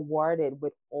wasn't awarded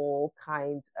with all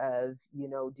kinds of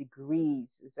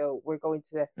degrees. So we're going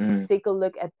to Mm. take a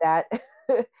look at that.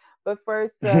 But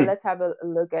first, let's have a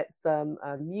look at some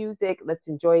music. Let's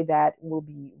enjoy that. We'll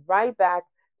be right back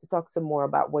to talk some more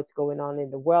about what's going on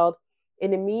in the world. In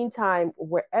the meantime,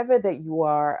 wherever that you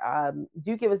are,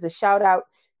 do give us a shout out.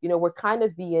 We're kind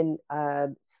of being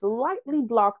slightly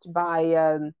blocked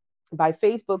by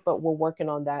Facebook, but we're working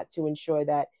on that to ensure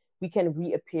that we can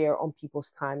reappear on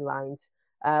people's timelines.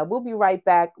 We'll be right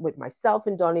back with myself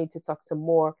and Donnie to talk some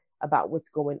more about what's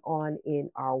going on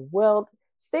in our world.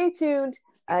 Stay tuned.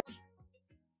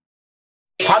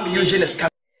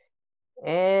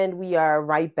 And we are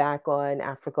right back on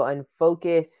Africa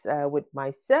Unfocus with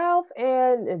myself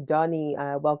and Donnie.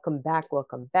 Welcome back,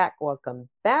 welcome back, welcome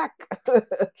back.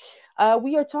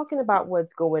 We are talking about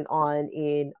what's going on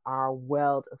in our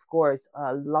world. Of course,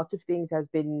 lots of things has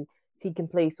been taking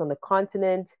place on the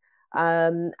continent.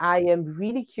 I am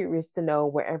really curious to know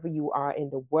wherever you are in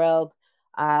the world,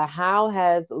 how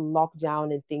has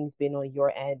lockdown and things been on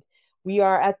your end? We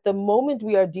are at the moment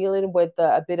we are dealing with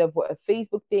a bit of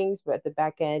Facebook things, but at the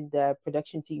back end, the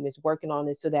production team is working on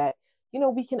it so that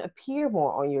we can appear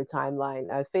more on your timeline.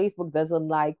 Facebook doesn't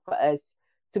like for us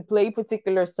to play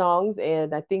particular songs,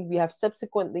 and I think we have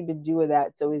subsequently been doing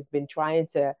that. So it's been trying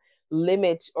to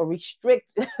limit or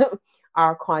restrict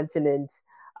our continent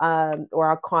or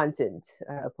our content,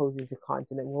 opposing to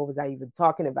continent. What was I even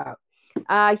talking about?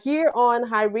 Here on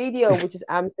High Radio, which is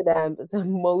Amsterdam's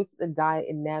most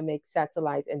dynamic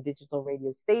satellite and digital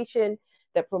radio station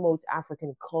that promotes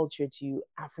African culture to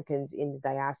Africans in the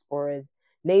diasporas.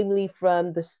 Namely,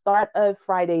 from the start of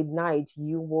Friday night,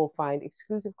 you will find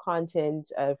exclusive content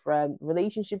from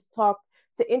relationships talk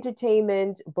to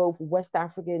entertainment, both West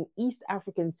African, East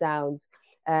African sounds,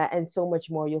 and so much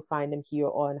more. You'll find them here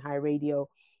on High Radio,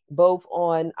 both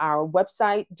on our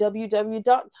website,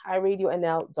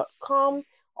 www.highradionnl.com,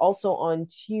 also on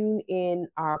TuneIn,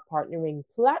 our partnering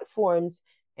platforms.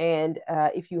 And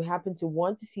if you happen to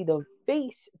want to see the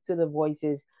face to the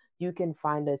voices, you can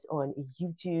find us on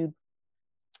YouTube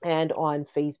and on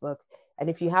Facebook. And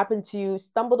if you happen to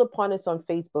stumble upon us on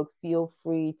Facebook, feel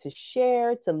free to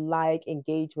share, to like,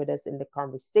 engage with us in the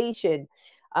conversation.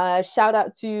 Shout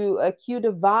out to Q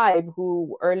the Vibe,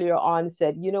 who earlier on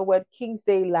said, you know what, King's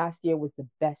Day last year was the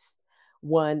best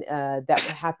one that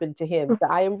happened to him. So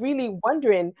I am really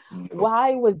wondering,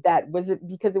 why was that? Was it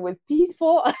because it was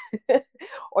peaceful,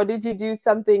 or did you do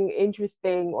something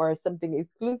interesting or something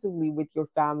exclusively with your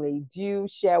family? Do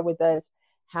share with us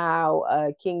how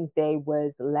King's Day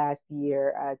was last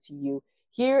year to you.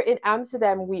 Here in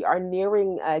Amsterdam, we are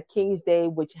nearing King's Day,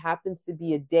 which happens to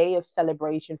be a day of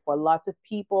celebration for lots of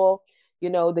people.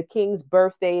 The King's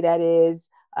birthday, that is.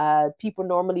 People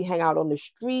normally hang out on the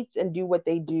streets and do what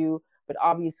they do, but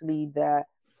obviously the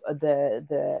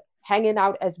hanging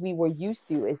out as we were used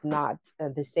to is not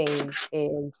the same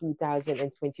in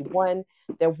 2021.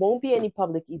 There won't be any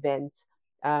public events.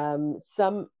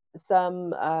 Some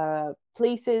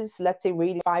places, let's say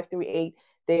Radio 538,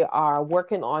 they are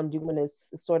working on doing a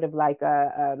sort of like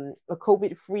a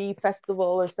COVID-free festival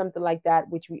or something like that,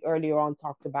 which we earlier on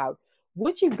talked about.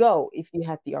 Would you go if you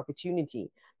had the opportunity?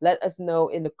 Let us know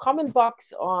in the comment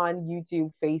box on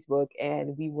YouTube, Facebook,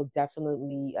 and we will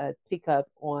definitely pick up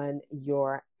on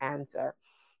your answer.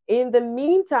 In the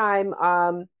meantime,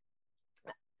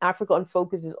 Africa on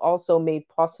Focus is also made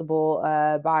possible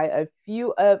by a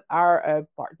few of our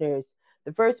partners.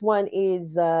 The first one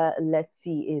is, let's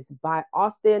see, is By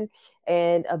Austin.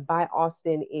 And By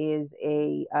Austin is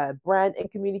a brand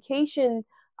and communication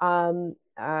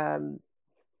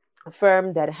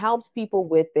firm that helps people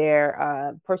with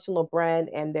their personal brand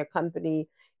and their company.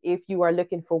 If you are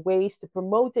looking for ways to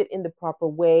promote it in the proper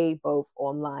way, both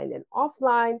online and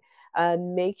offline,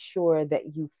 make sure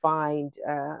that you find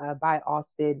By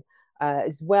Austin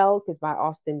as well, because By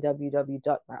Austin,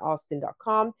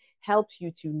 www.byaustin.com, helps you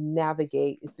to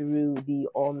navigate through the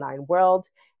online world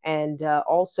and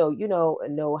also,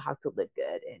 know how to look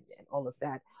good and all of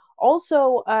that.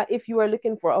 Also, if you are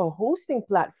looking for a hosting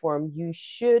platform, you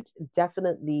should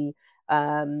definitely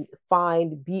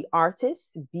find Be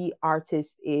Artist. Be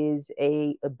Artist is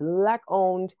a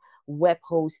Black-owned web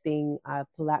hosting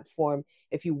platform.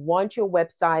 If you want your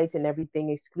website and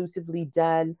everything exclusively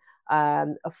done,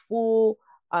 a full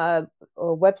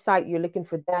website, you're looking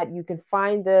for that, you can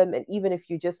find them. And even if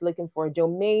you're just looking for a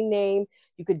domain name,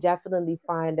 you could definitely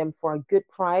find them for a good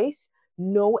price,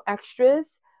 no extras.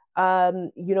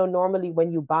 Normally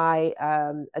when you buy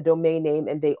a domain name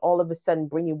and they all of a sudden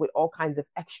bring you with all kinds of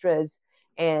extras,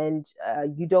 and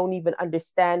you don't even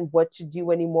understand what to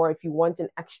do anymore. If you want an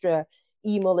extra,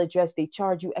 email address, they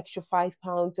charge you extra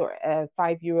 £5 or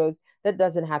 €5. That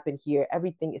doesn't happen here.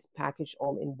 Everything is packaged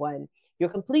all in one. Your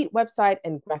complete website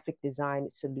and graphic design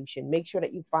solution. Make sure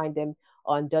that you find them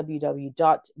on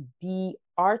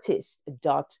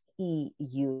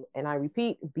www.bartist.eu. And I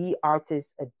repeat,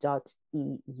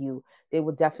 bartist.eu. They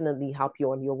will definitely help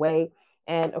you on your way.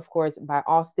 And of course, by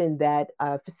Austin, that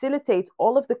facilitates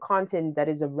all of the content that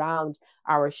is around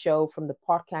our show, from the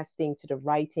podcasting to the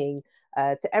writing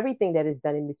to everything that is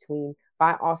done in between.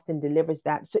 By Austin delivers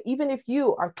that. So even if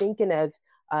you are thinking of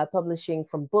publishing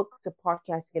from book to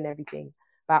podcasting and everything,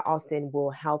 by Austin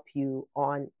will help you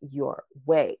on your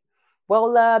way.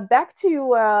 Well, back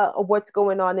to what's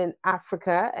going on in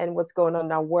Africa and what's going on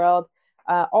in our world.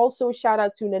 Also, shout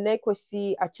out to Nene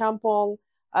Kwesi Achampong.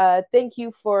 Thank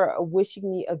you for wishing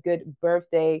me a good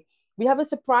birthday. We have a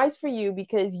surprise for you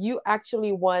because you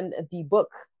actually won the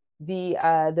book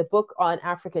on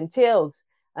African tales.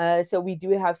 So we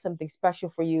do have something special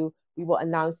for you. We will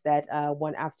announce that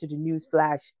one after the news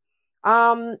flash.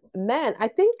 Man, I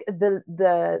think the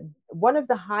one of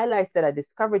the highlights that I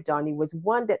discovered, Johnny, was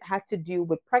one that had to do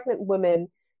with pregnant women,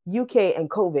 UK, and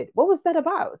COVID. What was that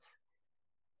about?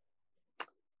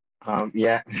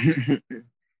 Yeah.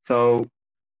 So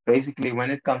basically, when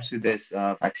it comes to this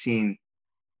vaccine,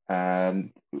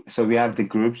 um, so we have the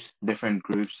groups, different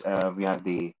groups. We have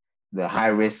the high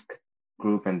risk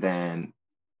group, and then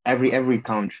every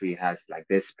country has like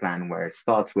this plan where it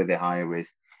starts with the high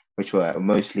risk, which were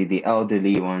mostly the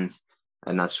elderly ones,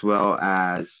 and as well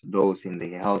as those in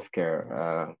the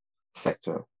healthcare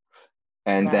sector,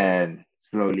 and Right, then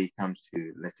slowly comes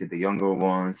to, let's say, the younger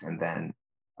ones, and then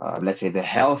let's say the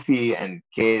healthy and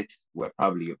kids were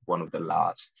probably one of the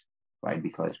last, right?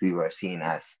 Because we were seen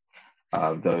as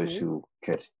those hmm, who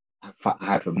could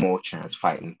have a more chance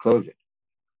fighting COVID.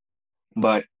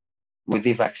 But with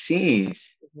the vaccines,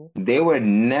 hmm, they were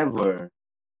never,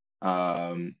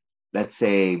 um, let's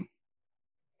say,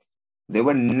 they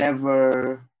were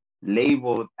never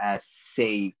labeled as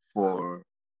safe for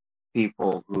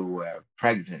people who were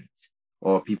pregnant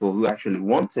or people who actually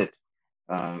wanted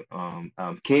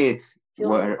kids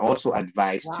were children. also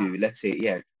advised Wow. to, let's say,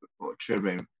 yeah, for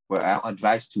children were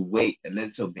advised to wait a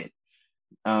little bit.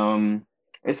 Um,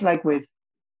 it's like with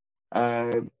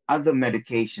other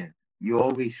medication. You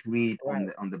always read on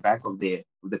Right, the back of the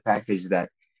package that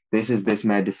this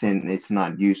medicine it's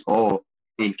not used, or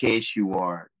in case you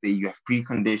have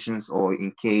preconditions, or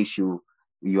in case you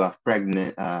are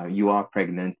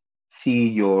pregnant, see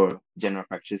your general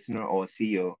practitioner or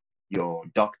see your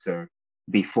doctor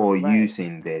before right.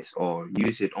 using this, or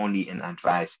use it only in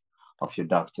advice of your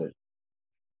doctor.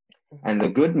 Hmm. And the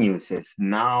good news is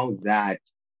now that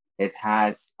it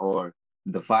has, or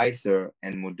the Pfizer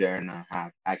and Moderna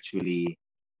have actually,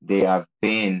 they have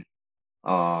been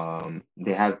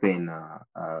they have been uh,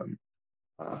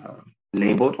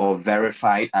 labeled or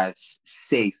verified as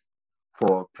safe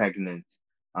for pregnant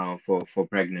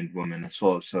women as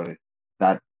well. So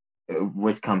that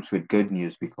which comes with good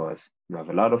news, because you have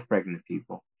a lot of pregnant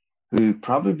people who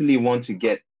probably want to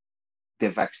get the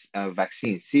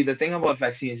vaccines. See, the thing about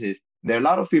vaccines is there are a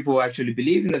lot of people who actually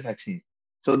believe in the vaccines.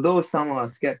 So though some are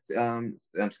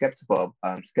skeptical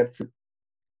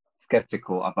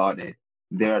about it,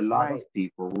 there are a lot of Right,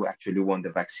 people who actually want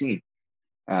the vaccine,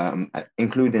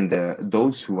 including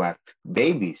those who have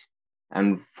babies.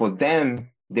 And for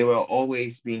them, they were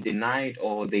always being denied,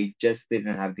 or they just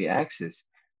didn't have the access.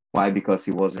 Why? Because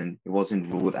it wasn't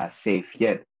ruled as safe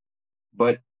yet.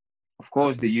 But of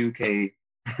course, the UK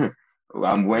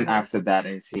went hmm, after that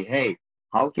and say, hey,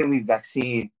 how can we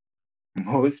vaccine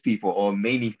most people or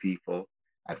many people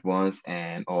at once,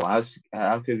 and or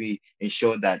how can we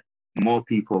ensure that more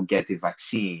people get the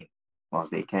vaccine while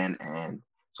they can? And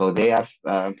so they have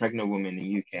pregnant women in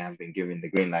the UK have been given the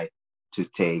green light to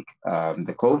take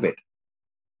the COVID.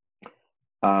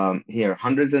 Here,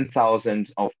 hundreds and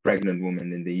thousands of pregnant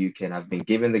women in the UK have been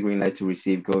given the green light to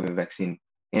receive COVID vaccine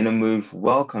in a move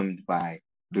welcomed by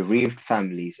bereaved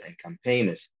families and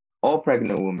campaigners. All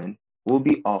pregnant women will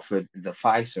be offered the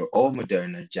Pfizer or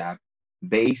Moderna jab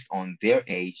based on their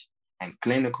age and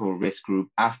clinical risk group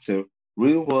after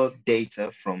real-world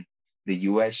data from the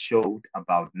US showed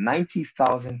about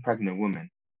 90,000 pregnant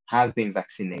women have been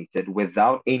vaccinated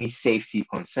without any safety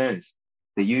concerns.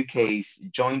 The UK's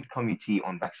Joint Committee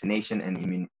on Vaccination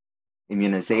and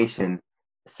Immunization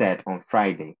said on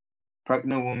Friday.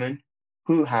 Pregnant women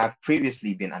who have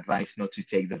previously been advised not to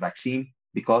take the vaccine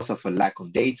because of a lack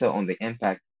of data on the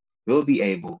impact will be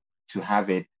able to have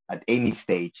it at any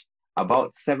stage.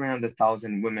 About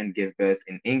 700,000 women give birth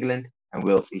in England and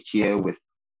Wales each year, with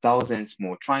thousands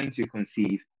more trying to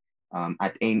conceive.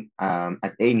 at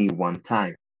any one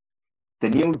time. The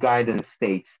new guidance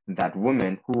states that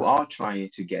women who are trying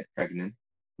to get pregnant,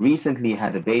 recently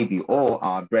had a baby, or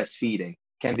are breastfeeding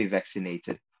can be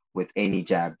vaccinated with any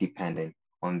jab depending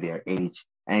on their age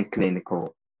and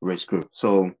clinical risk group.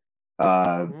 So,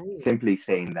 Mm, simply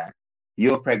saying that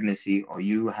your pregnancy, or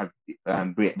you have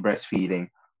breastfeeding,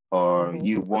 or mm-hmm.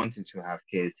 you wanting to have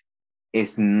kids,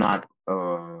 is not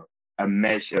a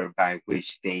measure by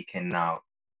which they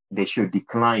should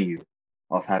decline you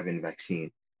of having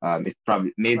vaccine. It's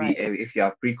probably maybe Right. if you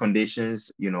have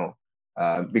preconditions,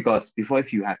 because before,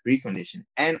 if you have precondition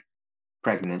and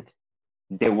pregnant,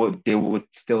 they would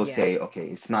still Yeah. say, okay,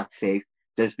 it's not safe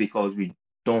just because we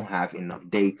don't have enough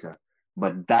data.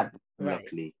 But that Right.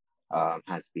 luckily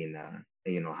has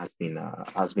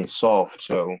been solved.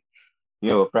 So,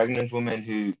 a pregnant woman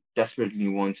who desperately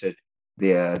wanted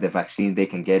the vaccine, they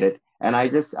can get it. And I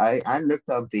looked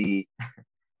up the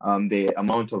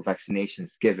amount of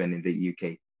vaccinations given in the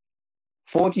UK.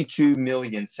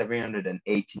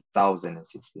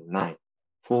 42,780,069.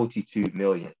 42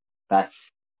 million.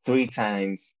 That's three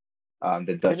times the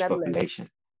The Dutch Netherlands. population.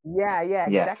 Yeah, yeah,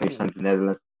 Yeah, three exactly. times the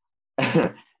Netherlands.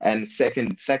 And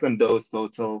second dose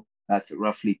total, that's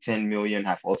roughly 10 million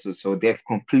have also, so they've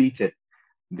completed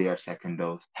their second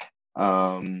dose.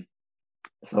 Um,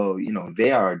 so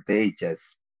they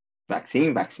just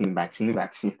vaccine, vaccine, vaccine,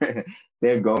 vaccine.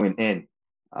 They're going in.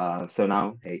 So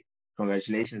now, hey,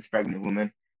 congratulations, pregnant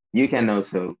woman. You can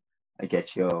also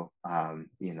go and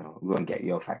get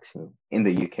your vaccine in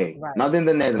the UK, Right. not in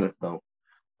the Netherlands though.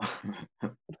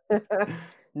 Yeah,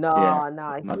 No,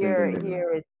 no. not in the Here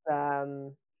Netherlands.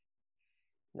 it's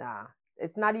nah.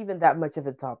 It's not even that much of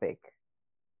a topic,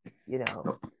 you know.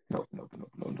 Nope, nope, nope,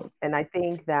 nope, nope, nope. And I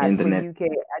think that In the for net, UK,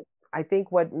 I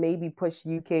think what maybe pushed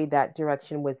UK that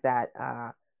direction was that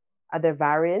other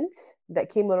variant that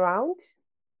came around,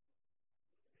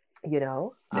 you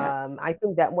know. yeah, I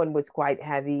think that one was quite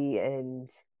heavy and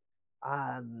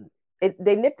um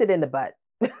they nipped it in the butt.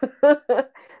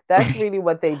 That's really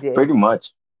what they did. pretty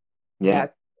much. Yeah,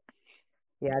 That's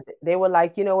Yeah, they were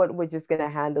like, you know what, we're just gonna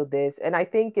handle this, and I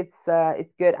think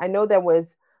it's good. I know there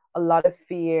was a lot of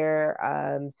fear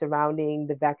surrounding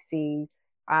the vaccine,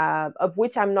 of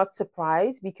which I'm not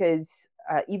surprised because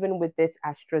even with this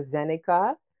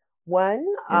AstraZeneca one,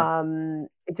 yeah.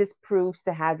 it just proves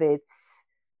to have its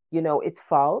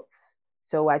faults.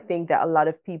 So I think that a lot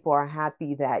of people are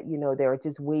happy that they're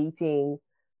just waiting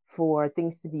for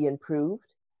things to be improved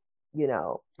you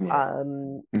know. Yeah.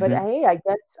 But Hmm. hey,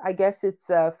 I guess it's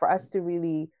for us to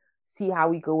really see how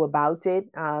we go about it.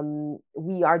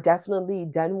 We are definitely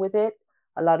done with it.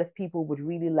 A lot of people would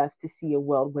really love to see a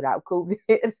world without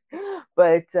COVID,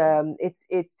 but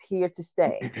it's here to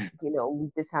stay.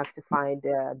 We just have to find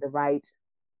the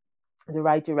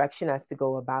right direction as to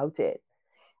go about it.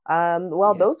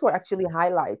 Well, Yeah. those were actually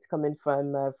highlights coming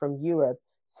from Europe.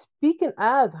 Speaking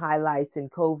of highlights in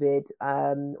COVID,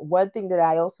 one thing that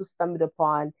I also stumbled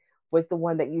upon was the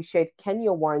one that you shared.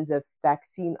 Kenya warns of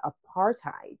vaccine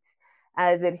apartheid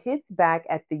as it hits back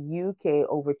at the UK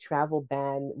over travel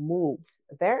ban move.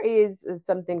 There is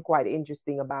something quite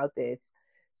interesting about this.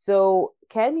 So,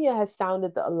 Kenya has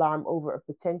sounded the alarm over a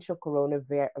potential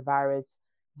coronavirus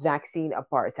vaccine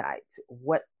apartheid.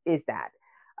 What is that?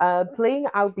 Playing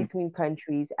out between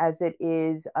countries as it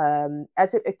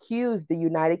accused the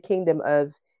United Kingdom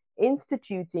of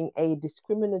instituting a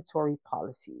discriminatory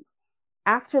policy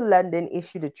after London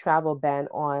issued a travel ban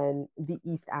on the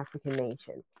East African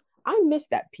nation. I missed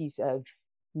that piece of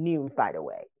news, by the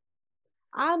way.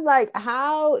 I'm like,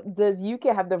 how does UK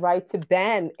have the right to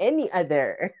ban any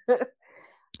other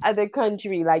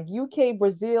country like UK,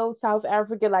 Brazil, South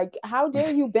Africa? Like, how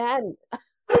dare you ban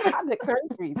other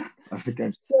countries?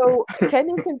 African. So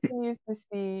Kenya continues to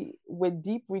see with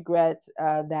deep regret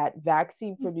that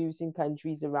vaccine producing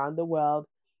countries around the world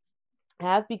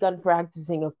have begun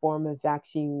practicing a form of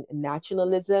vaccine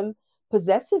nationalism,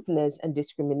 possessiveness, and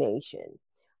discrimination,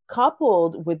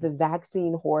 coupled with the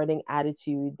vaccine hoarding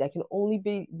attitude that can only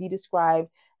be described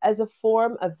as a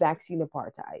form of vaccine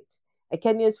apartheid.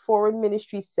 Kenya's foreign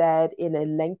ministry said in a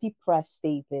lengthy press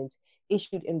statement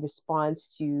issued in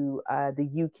response to the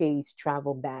UK's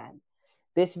travel ban.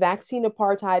 This vaccine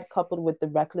apartheid, coupled with the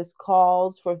reckless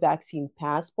calls for vaccine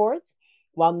passports,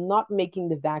 while not making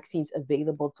the vaccines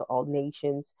available to all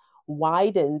nations,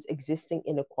 widens existing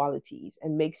inequalities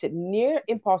and makes it near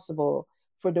impossible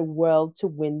for the world to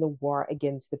win the war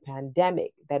against the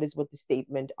pandemic. That is what the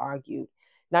statement argued.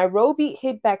 Nairobi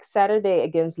hit back Saturday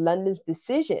against London's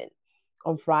decision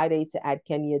on Friday to add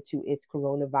Kenya to its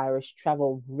coronavirus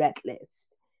travel red list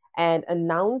and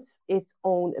announced its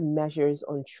own measures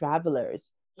on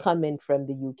travelers coming from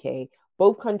the UK.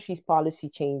 Both countries' policy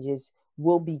changes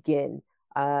will begin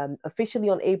officially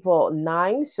on April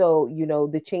 9. So,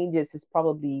 the changes has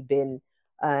probably been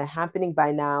happening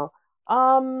by now.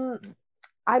 Um,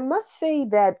 I must say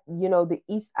that the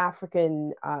East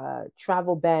African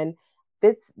travel ban.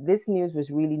 This news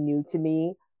was really new to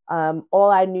me.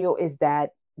 All I knew is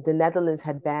that the Netherlands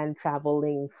had banned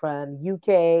traveling from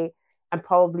UK and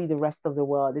probably the rest of the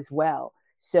world as well.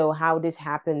 So how this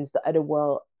happens the other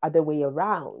way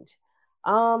around.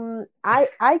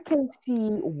 I can see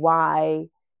why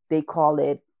they call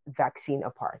it vaccine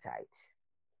apartheid.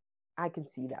 I can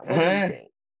see that. What do you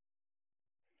think?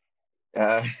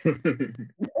 Uh,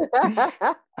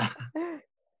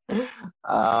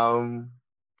 um,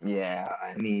 yeah,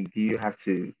 I mean, do you have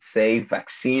to say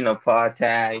vaccine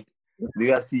apartheid? Do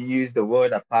you have to use the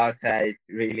word apartheid,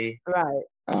 really? Right.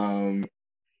 Um,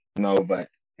 no, but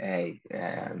hey,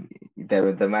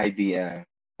 there might be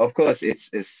of course,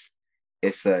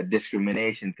 it's a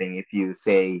discrimination thing if you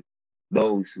say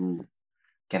those who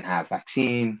can have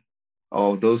vaccine,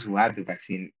 or those who have the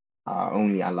vaccine are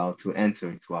only allowed to enter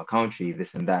into our country,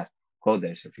 this and that. Oh,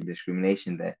 there's a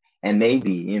discrimination there. And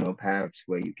maybe, perhaps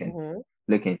where you can Hmm.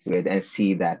 look into it and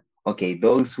see that, okay,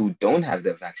 those who don't have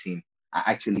the vaccine are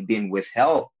actually being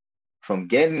withheld from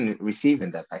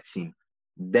receiving that vaccine.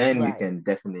 Then you Right. can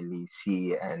definitely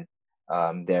see, and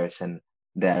there's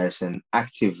an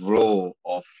active role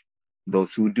of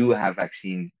those who do have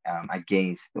vaccine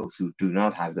against those who do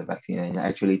not have the vaccine, and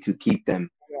actually to keep them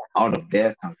Yeah. out of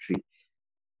their country.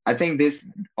 I think this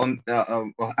on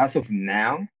as of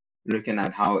now, looking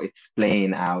at how it's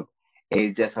playing out,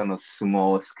 is just on a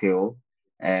small scale,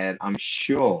 and I'm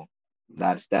sure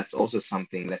that that's also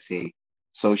something, let's say,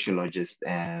 sociologists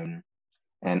and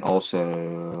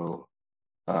also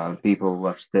people who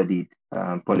have studied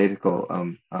political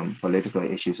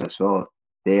issues as well.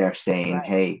 They are saying, Right.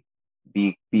 hey,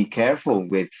 be careful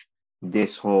with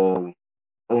this whole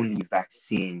only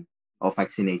vaccine or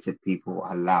vaccinated people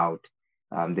allowed,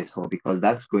 this whole, because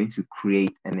that's going to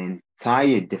create an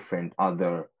entire different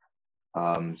other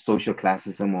social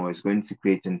classism, or it's going to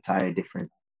create an entire different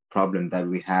problem that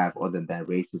we have other than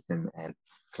racism and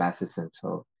classism.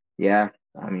 So yeah,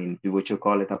 I mean, do what you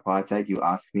call it apartheid? You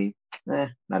ask me,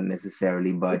 not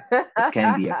necessarily, but it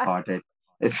can be apartheid.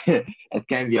 It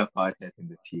can be apartheid in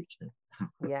the future.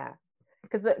 Yeah.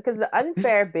 Because the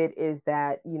unfair bit is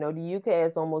that the UK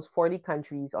has almost 40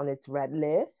 countries on its red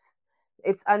list.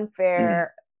 It's Mm.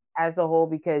 unfair as a whole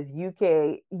because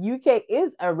UK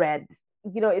is a red.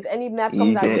 If any map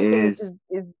comes out, UK UK is.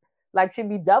 is like should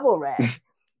be double red.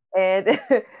 And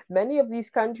many of these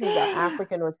countries are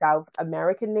African or South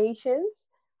American nations.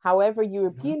 However, Mhm.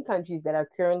 European countries that are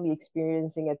currently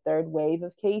experiencing a third wave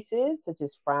of cases, such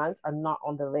as France, are not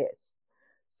on the list.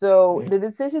 So Mhm. the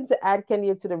decision to add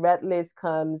Kenya to the red list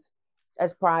comes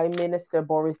as Prime Minister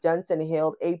Boris Johnson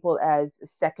hailed April as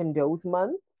second dose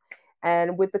month.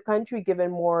 And with the country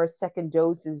given more second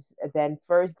doses than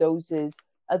first doses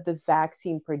of the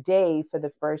vaccine per day for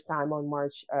the first time on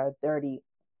March 30.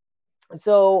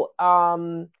 So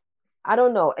I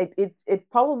don't know.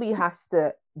 It probably has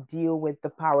to deal with the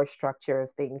power structure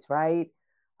of things, right?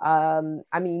 I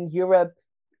mean,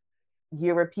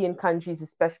 European countries,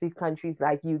 especially countries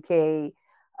like UK,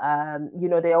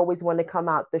 they always want to come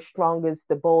out the strongest,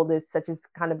 the boldest, such as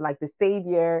kind of like the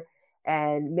savior.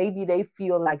 And maybe they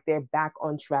feel like they're back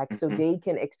on track so Mhm. they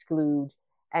can exclude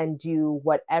and do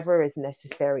whatever is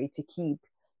necessary to keep,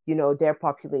 their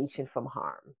population from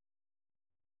harm.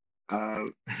 Uh,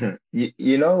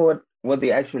 you know what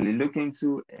they actually look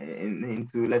into,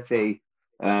 let's say,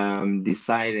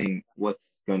 deciding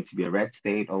what's going to be a red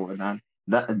state or whatnot.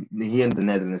 That here in the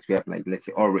Netherlands we have, like, let's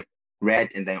say, or red,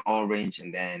 and then orange,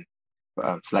 and then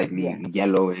slightly Yeah,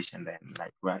 yellowish, and then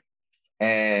like red.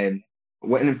 And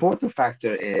what an important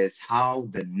factor is how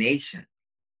the nation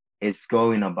is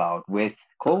going about with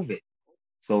COVID.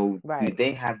 So do right,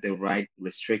 they have the right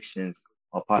restrictions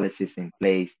or policies in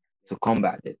place to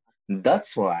combat it?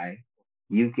 That's why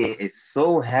UK is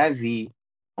so heavy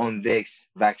on this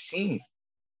vaccines,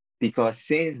 because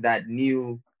since the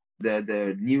new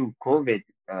COVID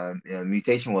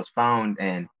mutation was found,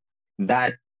 and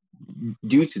that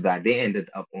due to that they ended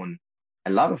up on a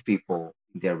lot of people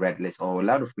their red list, or a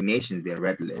lot of nations their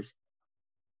red list.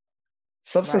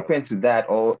 right. Subsequent to that,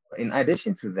 or in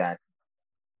addition to that,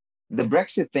 the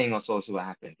Brexit thing also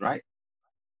happened, right?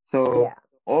 So Yeah.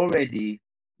 already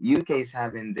UK is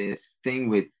having this thing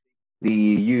with the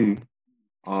EU,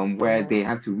 where Hmm. they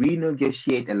have to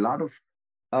renegotiate a lot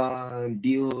of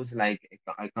deals, like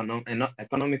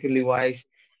economically wise.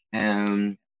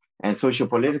 um, and social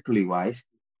politically wise.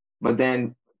 But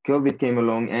then COVID came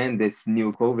along, and this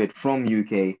new COVID from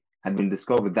UK had been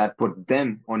discovered that put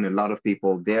them on a lot of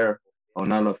people there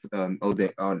on all of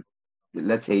on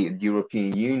let's say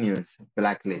European Union's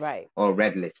blacklist Right. or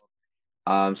red list.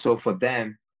 So for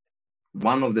them,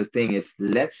 one of the thing is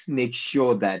let's make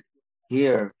sure that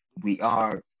here we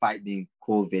are fighting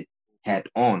COVID head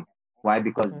on. Why?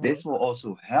 Because Hmm. this will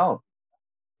also help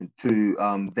to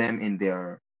them in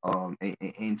their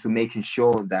into making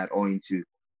sure that or into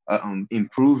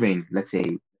improving, let's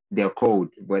say, their code,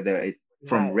 whether it's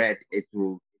from Right. red, it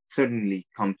will certainly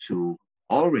come to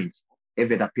orange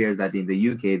if it appears that in the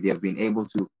UK they have been able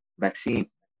to vaccine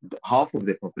half of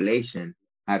the population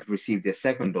have received their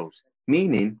second dose,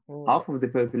 meaning Mm. half of the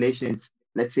population is,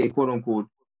 let's say, quote unquote,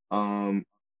 um,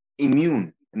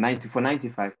 immune 90 for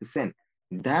 95%.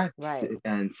 That Right.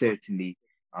 and certainly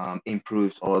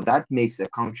improves or that makes a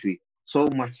country so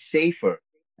much safer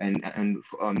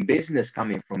and business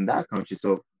coming from that country.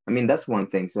 So I mean that's one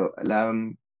thing. So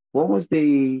what was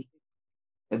the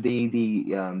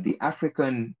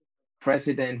African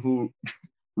president who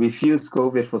refused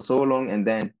COVID for so long and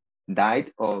then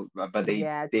died? Or but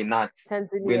Yeah. they're not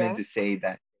willing Tanzania. to say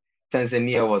that.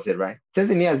 Tanzania was it, right?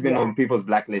 Tanzania has been Yeah. on people's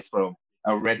blacklist from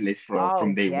a red list from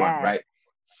Oh, day one, yes. right?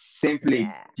 Simply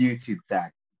Yeah. due to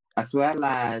that, as well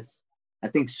as I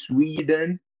think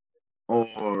Sweden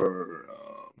or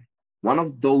one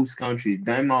of those countries,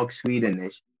 Denmark,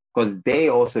 Swedenish, because they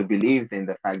also believed in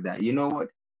the fact that, you know what,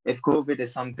 if COVID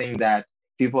is something that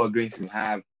people are going to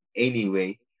have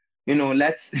anyway,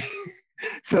 let's.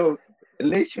 So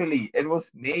literally, it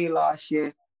was May last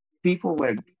year. People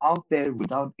were out there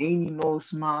without any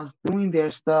nose masks, doing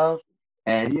their stuff,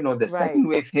 and the Right. second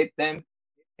wave hit them.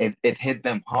 It hit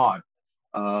them hard.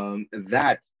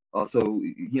 That also,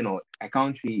 a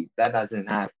country that doesn't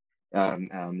have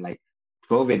like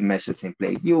COVID measures in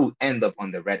place, you end up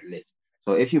on the red list.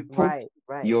 So if you put Right.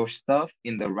 Right. your stuff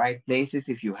in the right places,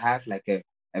 if you have like a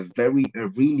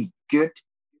really good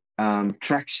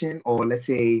traction, or let's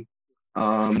say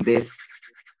this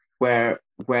where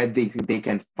they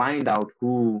can find out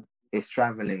who is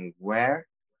traveling where,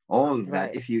 all of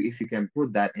that. Right. If you can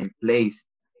put that in place,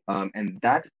 and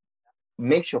that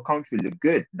makes your country look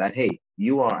good, that hey,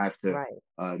 Right.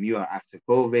 you are after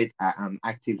COVID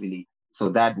actively, so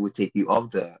that would take you off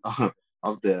the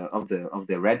of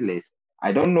the red list.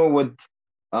 I don't know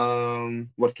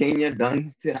what Kenya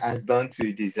has done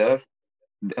to deserve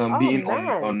Oh being man.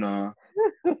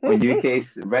 on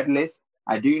UK's red list.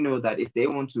 I do know that if they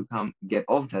want to come get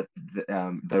off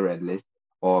the red list,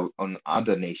 or on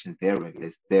other nations their red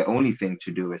list, the only thing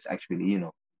to do is actually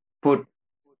put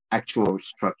actual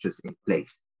structures in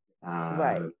place. Uh,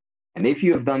 Right. and if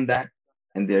you have done that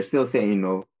and they're still saying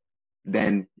no,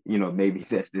 then maybe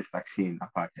there's this vaccine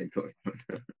apartheid going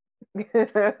on.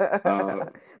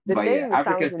 The But yeah, name sounds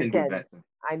Africans can do intense. better.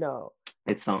 I know.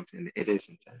 It is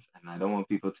intense, and I don't want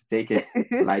people to take it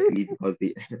lightly because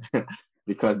the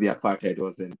because the apartheid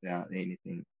wasn't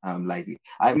anything lightly.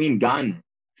 I mean, Ghana,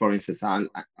 for instance,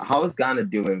 how is Ghana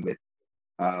doing with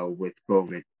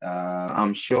COVID?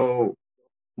 I'm sure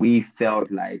we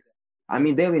felt like, I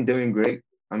mean, they've been doing great.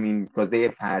 I mean, because they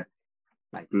have had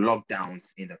like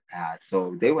lockdowns in the past,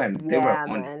 so they were Yeah,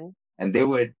 on it, man. and they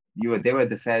were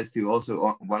the first to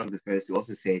also one of the first to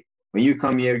also say, when you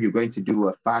come here, you're going to do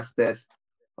a fast test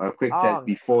or a quick test Um,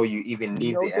 before you even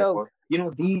leave no the joke. airport.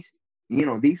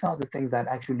 These are the things that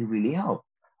actually really help.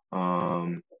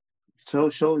 Um, so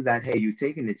shows that hey, you're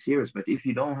taking it serious. But if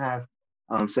you don't have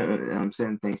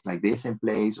certain things like this in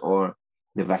place, or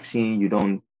the vaccine, you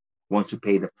don't want to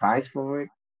pay the price for it.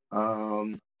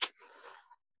 Um,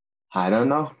 I don't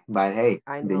know, but hey,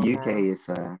 I the know, UK man. is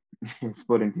is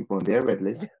putting people on their red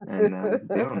list, and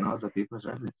they're on other people's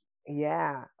red list.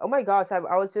 Yeah. Oh my gosh. I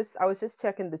was just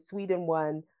checking the Sweden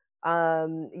one.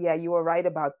 Yeah, you were right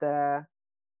about the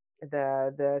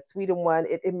Sweden one.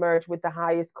 It emerged with the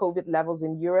highest COVID levels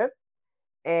in Europe.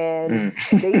 And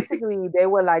Mm. basically they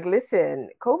were like, listen,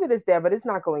 COVID is there, but it's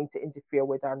not going to interfere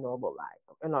with our normal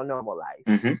life, in our normal life.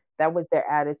 Hmm. That was their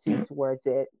attitude Yeah, towards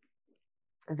it.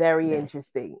 Very yeah,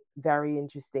 interesting. Very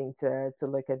interesting to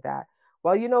look at that.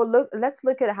 Well, let's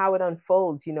look at how it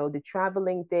unfolds. The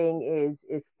traveling thing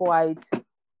is quite,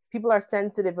 people are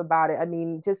sensitive about it. I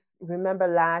mean, just remember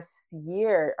last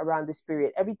year around this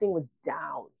period, everything was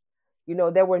down.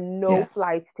 There were no yeah.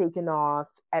 flights taken off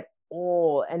at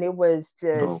all, and it was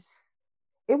just, No,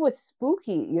 it was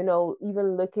spooky.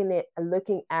 Even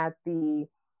looking at the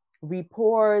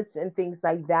reports and things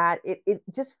like that, it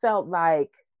just felt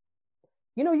like,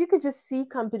 you could just see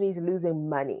companies losing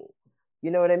money.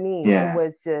 You know what I mean? It yeah,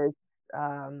 was just,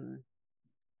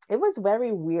 it was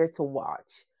very weird to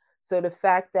watch. So the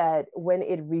fact that when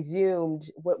it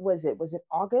resumed, what was it? Was it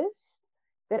August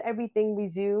that everything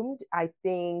resumed? I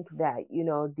think that,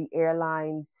 the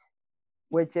airlines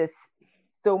were just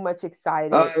so much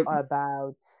excited Uh,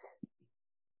 about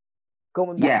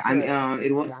going yeah, back I mean, it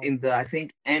to was life. in the, I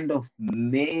think, end of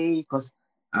May, because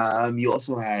you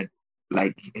also had,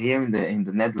 like, here in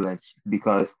the Netherlands,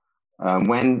 because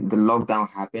when the lockdown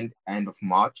happened, end of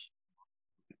March,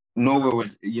 nowhere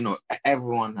was,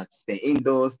 everyone had to stay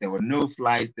indoors. There were no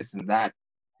flights, this and that,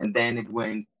 and then it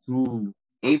went through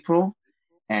April,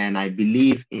 and I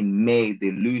believe in May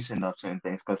they loosened up certain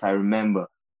things, because I remember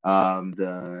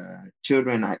the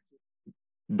children,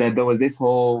 that there was this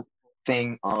whole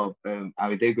thing of,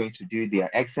 are they going to do their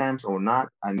exams or not?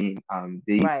 I mean,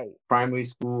 these Right. primary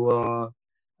school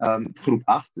group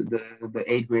after the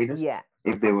eighth graders, Yeah.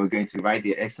 if they were going to write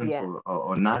their exams Yeah.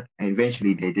 or not. And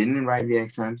eventually they didn't write the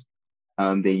exams.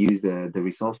 They used the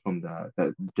results from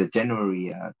the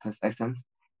January test exams.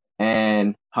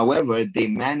 And however, they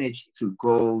managed to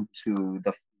go to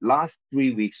the last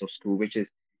 3 weeks of school, which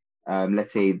is,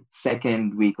 let's say,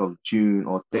 second week of June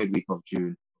or third week of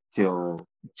June till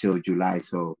July.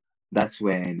 So that's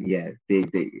when, yeah, that's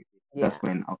Yeah.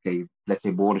 when, okay, let's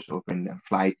say borders opened and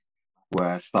flights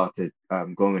were started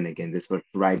going again. This was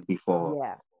right before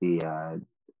Yeah. the uh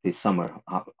the summer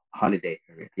holiday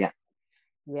period. Yeah,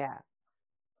 Yeah.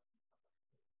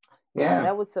 Yeah. yeah.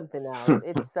 That was something else.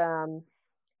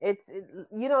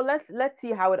 Let's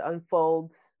see how it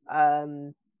unfolds.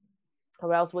 Um,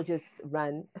 or else we'll just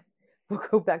run. We'll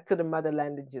go back to the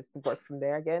motherland and just work from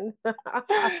there again.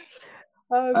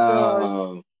 Oh God.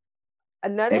 Um,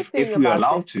 Another if thing we're about this,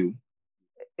 allowed to.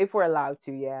 if we're allowed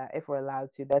to, yeah, if we're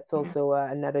allowed to, that's also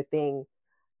another thing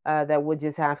that we'll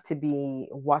just have to be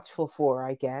watchful for,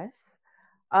 I guess.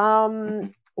 Um,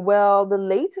 Mhm, well, the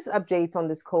latest updates on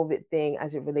this COVID thing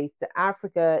as it relates to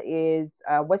Africa is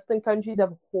Western countries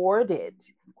have hoarded,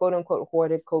 quote unquote,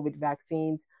 hoarded COVID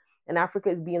vaccines, and Africa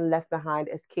is being left behind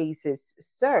as cases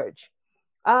surge.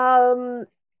 Um,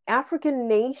 African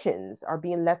nations are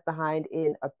being left behind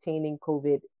in obtaining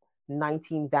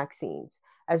COVID-19 vaccines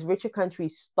as richer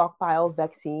countries stockpile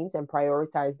vaccines and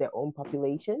prioritize their own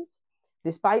populations,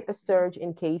 despite a surge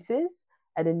in cases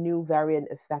and a new variant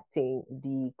affecting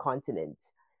the continent.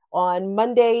 On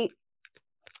Monday,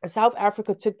 South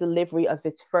Africa took delivery of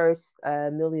its first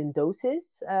million doses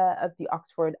of the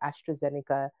Oxford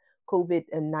AstraZeneca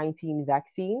COVID-19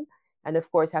 vaccine. And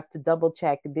of course, have to double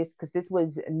check this because this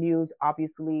was news,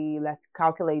 obviously, let's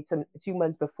calculate some 2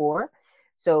 months before.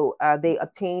 So they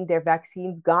obtained their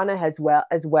vaccines. Ghana as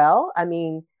well. I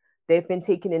mean, they've been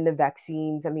taking in the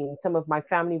vaccines. I mean, some of my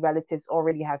family relatives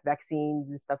already have vaccines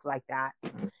and stuff like that.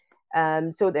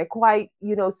 mhm, So they're quite,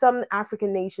 some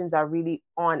African nations are really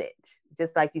on it,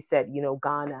 just like you said,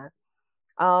 Ghana.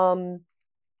 Um,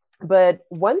 but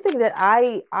one thing that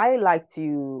I like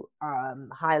to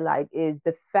highlight is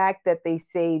the fact that they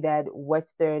say that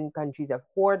Western countries have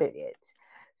hoarded it.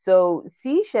 So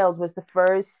Seychelles was the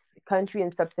first country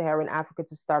in sub-Saharan Africa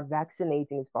to start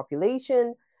vaccinating its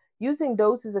population using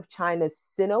doses of China's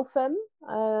Sinopharm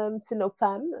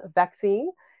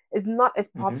vaccine. Is not as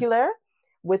mhm. popular,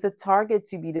 with a target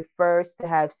to be the first to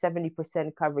have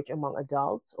 70% coverage among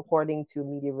adults, according to a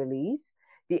media release.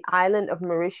 The island of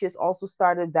Mauritius also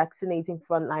started vaccinating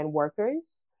frontline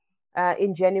workers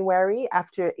in January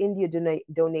after India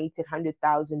donated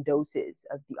 100,000 doses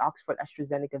of the Oxford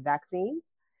AstraZeneca vaccines.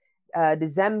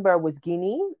 December was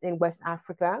Guinea in West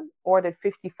Africa, ordered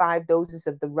 55 doses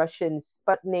of the Russian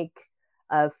Sputnik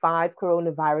 5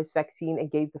 coronavirus vaccine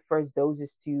and gave the first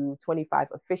doses to 25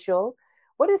 official.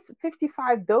 What is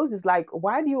 55 doses like?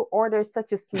 Why do you order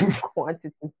such a small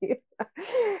quantity?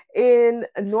 In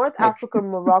North Like, Africa,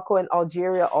 Morocco, and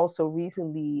Algeria also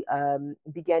recently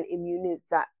began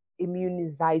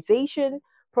immunization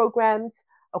programs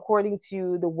according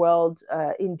to the World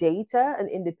in Data, an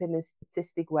independent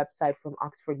statistic website from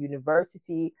Oxford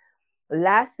University.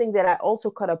 Last thing that I also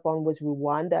caught up on was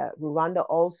Rwanda. Rwanda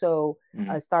also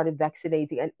mhm, started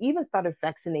vaccinating and even started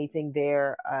vaccinating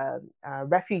their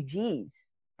refugees,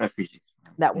 refugees.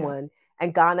 that Yeah. one.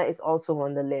 And Ghana is also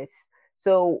on the list.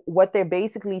 So, what they're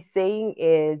basically saying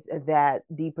is that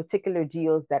the particular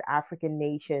deals that African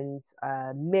nations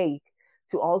make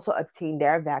to also obtain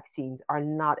their vaccines are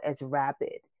not as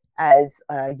rapid as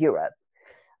Europe.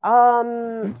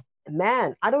 Um, Mhm.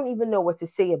 Man, I don't even know what to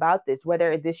say about this,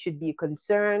 whether this should be a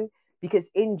concern, because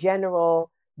in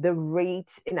general, the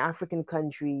rate in African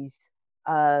countries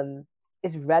um,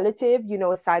 is relative,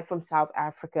 aside from South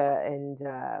Africa and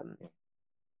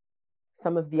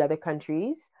some of the other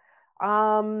countries.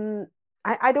 Um,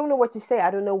 I don't know what to say.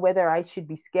 I don't know whether I should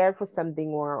be scared for something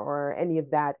or any of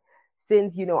that,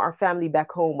 since our family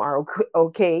back home are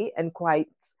okay and quite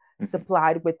Mhm.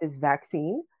 supplied with this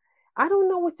vaccine. I don't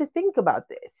know what to think about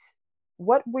this.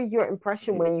 What were your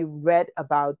impression when you read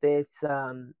about this?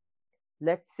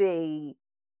 Let's say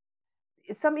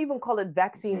some even call it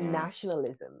vaccine Yeah.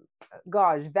 nationalism.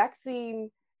 Gosh,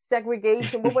 vaccine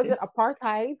segregation. What was it?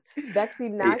 Apartheid?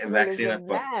 Vaccine Yeah, vaccine nationalism.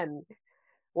 apart. Man,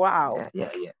 wow. Yeah.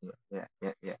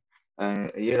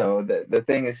 The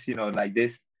thing is, like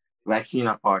this vaccine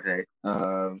apartheid.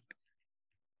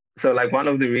 So like one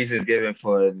of the reasons given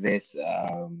for this,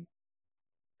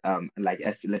 like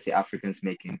as let's say Africans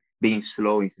being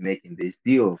slow into making this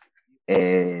deal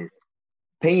is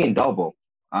paying double.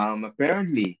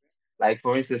 Apparently, like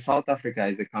for instance, South Africa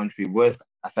is the country worst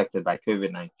affected by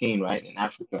COVID-19, right? In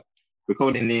Africa,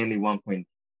 recording nearly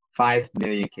 1.5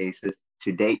 million cases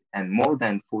to date and more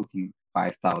than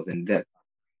 45,000 deaths.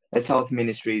 Its health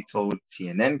ministry told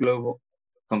CNN Global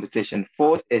competition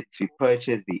forced it to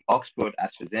purchase the Oxford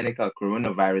AstraZeneca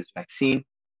coronavirus vaccine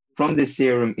from the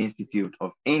Serum Institute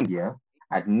of India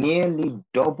at nearly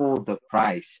double the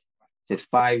price, just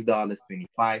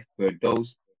 $5.25 per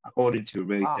dose, according to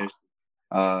Ah, Reuters,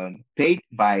 paid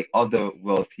by other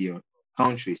wealthier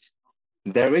countries.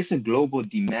 There is a global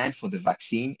demand for the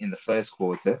vaccine in the first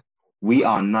quarter. We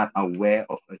are not aware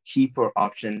of a cheaper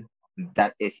option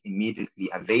that is immediately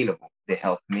available, the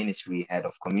Health Ministry head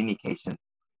of communication,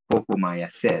 Pokumaya,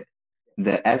 said.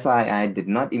 The SII did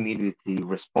not immediately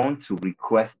respond to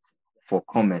requests for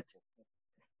comment.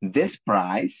 This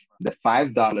price, the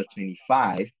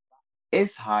 $5.25,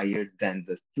 is higher than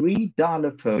the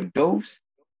 $3 per dose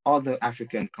other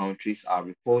African countries are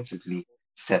reportedly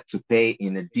set to pay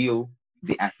in a deal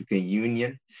the African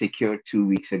Union secured 2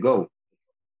 weeks ago.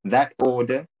 That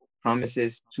order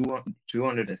promises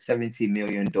 270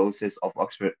 million doses of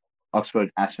Oxford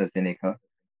AstraZeneca,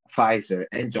 Pfizer,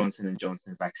 and Johnson &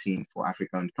 Johnson vaccine for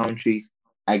African countries,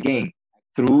 again,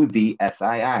 through the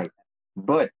SII.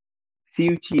 But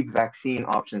few cheap vaccine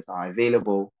options are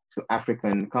available to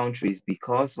African countries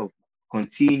because of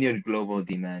continued global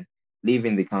demand,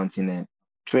 leaving the continent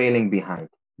trailing behind.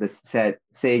 This said,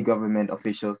 say government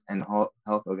officials and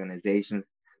health organizations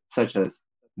such as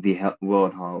the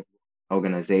World Health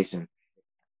Organization.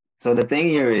 So the thing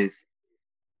here is,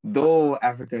 though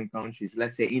African countries,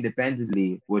 let's say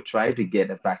independently, will try to get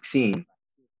a vaccine,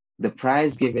 the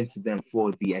price given to them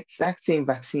for the exact same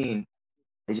vaccine,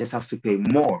 they just have to pay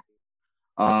more.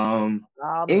 Um,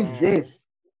 oh if man. this,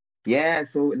 yeah,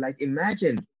 so like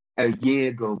imagine a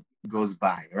year goes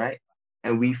by, right?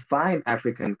 And we find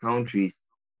African countries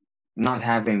not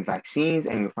having vaccines,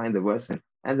 and we find the worsen,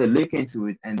 and they look into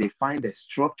it and they find a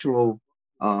structural,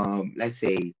 let's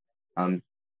say, um,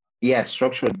 yeah,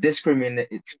 structural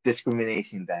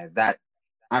discrimination that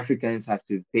Africans have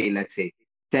to pay, let's say,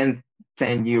 10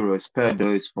 euros per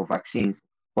dose for vaccines,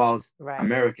 whilst Right.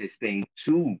 America is paying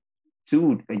two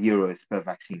euros per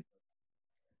vaccine.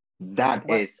 That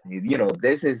What? is,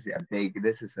 this is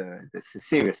a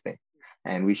serious thing,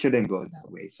 and we shouldn't go that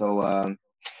way. So,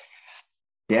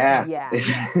 yeah, Yeah.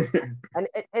 And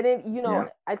then yeah,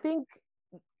 I think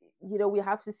we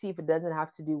have to see if it doesn't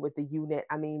have to do with the unit.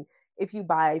 I mean, if you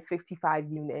buy 55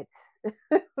 units,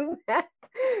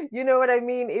 you know what I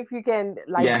mean? If you can,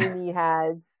 like yeah, Guinea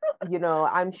has,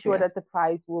 I'm sure yeah, that the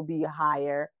price will be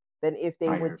higher than if they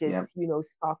would higher, just, yeah,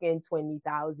 stock in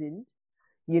 20,000.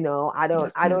 I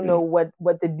don't know definitely,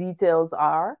 what the details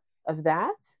are of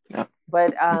that, yeah,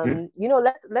 but hmm.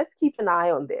 let's keep an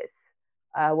eye on this.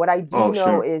 What I do Oh,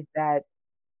 know sure, is that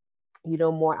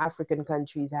more African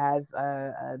countries have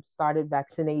started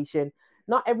vaccination.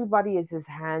 Not everybody is as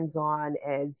hands-on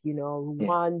as yeah,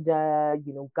 Rwanda,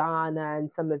 Ghana,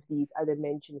 and some of these other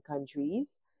mentioned countries.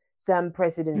 Some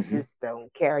presidents hmm. just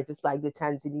don't care, just like the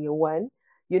Tanzania one.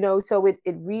 So it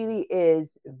really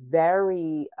is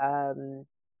very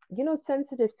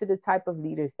sensitive to the type of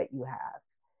leaders that you have.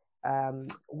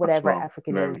 As Whatever well,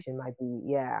 African very. nation might be,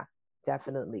 yeah,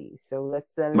 definitely. So let's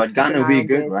But keep an Ghana eye be on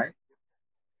good, this. right?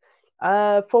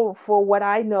 For what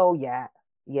I know, yeah,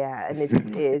 yeah, and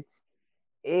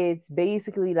it's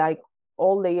basically like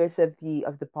all layers of the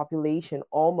population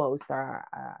almost are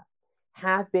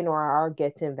have been or are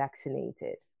getting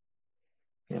vaccinated.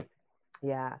 Yeah.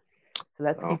 Yeah, so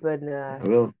let's So I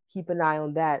will. keep an eye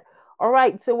on that. All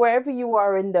right, so wherever you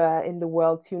are in the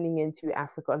world tuning into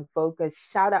Africa on Focus,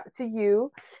 shout out to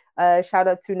you. Shout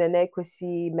out to Nene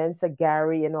Kwesi, Mensa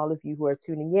Gary, and all of you who are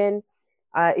tuning in.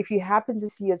 If you happen to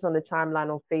see us on the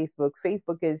timeline on Facebook,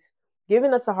 Facebook is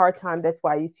giving us a hard time. That's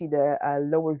why you see the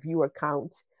lower viewer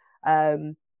count.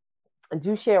 Um,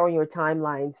 do share on your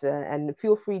timelines and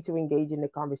feel free to engage in the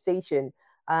conversation.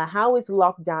 How is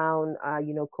lockdown,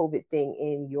 COVID thing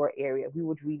in your area? We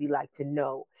would really like to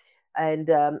know. And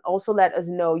also let us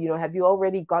know, have you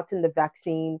already gotten the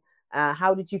vaccine?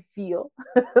 How did you feel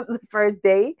the first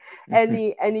day?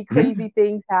 Any crazy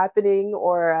things happening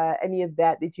or any of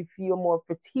that? Did you feel more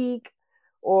fatigue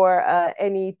or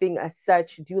anything as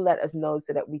such? Do let us know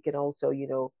so that we can also,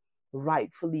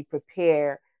 rightfully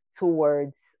prepare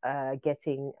towards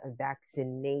getting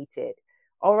vaccinated.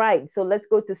 All right, so let's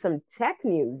go to some tech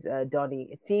news, Donnie.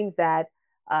 It seems that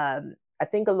I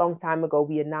think a long time ago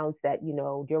we announced that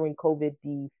during COVID,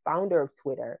 the founder of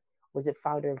Twitter, was it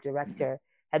founder of director,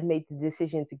 had made the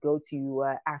decision to go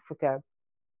to Africa,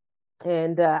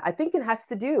 and I think it has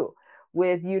to do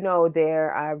with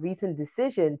their recent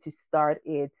decision to start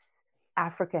its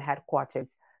Africa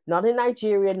headquarters, not in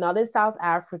Nigeria, not in South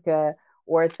Africa,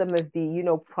 or some of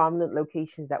the prominent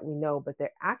locations that we know, but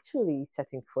they're actually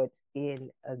setting foot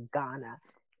in Ghana.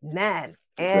 Man,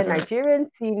 and Nigerians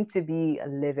seem to be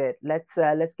livid. Let's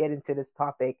get into this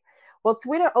topic. Well,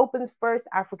 Twitter opens first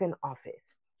African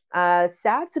office.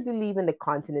 Sad to be leaving the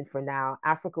continent for now.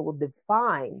 Africa will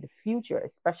define the future,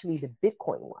 especially the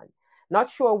Bitcoin one. Not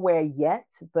sure where yet,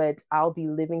 but I'll be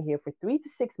living here for 3 to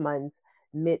 6 months,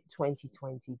 mid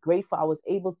 2020. Grateful I was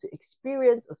able to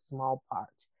experience a small part.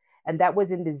 And that was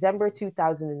in December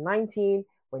 2019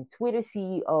 when Twitter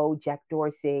CEO Jack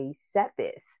Dorsey said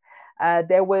this.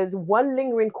 There was one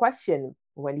lingering question: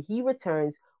 when he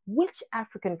returns, which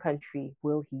African country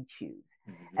will he choose?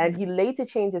 And he later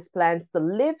changed his plans to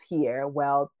live here.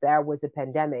 Well, there was a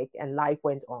pandemic and life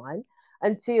went on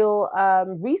until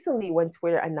recently when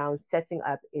Twitter announced setting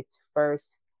up its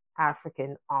first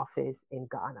African office in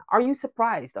Ghana. Are you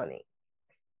surprised, Donnie?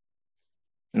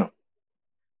 No,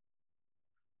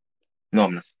 no,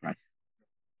 I'm not surprised.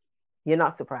 You're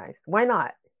not surprised. Why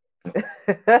not?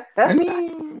 No. I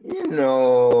mean,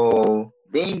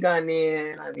 being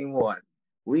Ghanaian, I mean, what?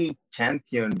 We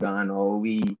champion Ghana, or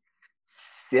we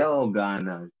sell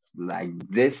Ghana. Like,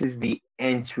 this is the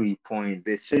entry point.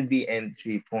 This should be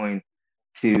entry point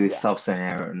to Yeah,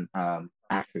 sub-Saharan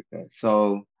Africa.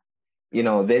 So,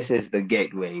 this is the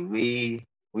gateway.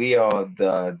 We are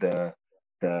the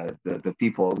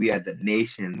people. We are the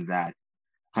nation that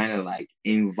kind of like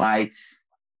invites,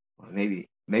 well,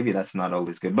 maybe that's not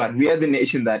always good, but we are the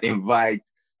nation that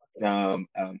invites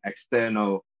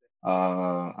external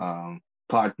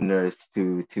partners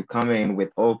to come in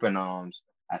with open arms,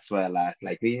 as well as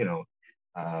like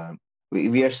uh,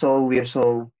 we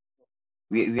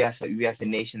have a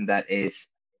nation that is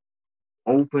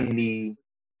openly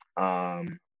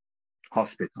um,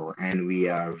 hospital, and we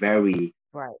are very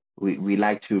right. we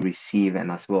like to receive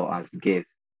and as well as give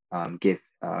a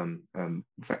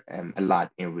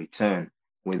lot in return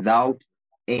without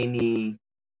any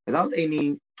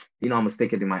any I'm gonna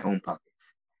stick it in my own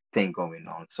pockets thing going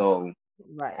on. So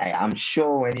Right. I'm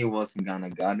sure when he was in Ghana,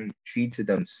 Garden treated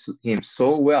him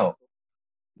so well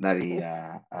that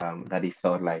he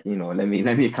felt like, let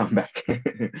me come back.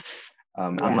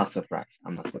 I'm Yeah, not surprised.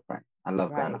 I'm not surprised. I love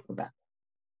Ghana right. for that.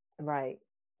 Right.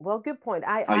 Well, good point.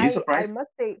 Are you I surprised? must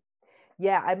say,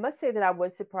 yeah, I must say that I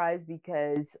was surprised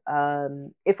because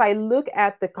if I look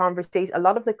at the conversation, a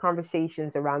lot of the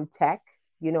conversations around tech,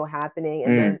 happening,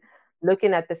 and Mm, then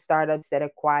looking at the startups that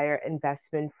acquire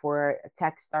investment for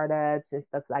tech startups and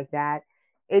stuff like that,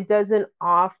 it doesn't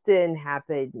often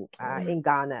happen mm, in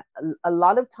Ghana. A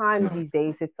lot of times mm. these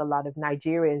days, it's a lot of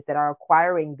Nigerians that are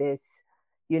acquiring this,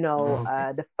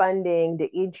 Okay. the funding, the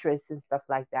interest, and stuff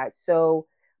like that. So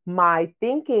my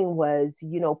thinking was,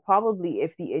 probably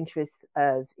if the interest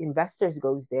of investors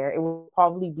goes there, it will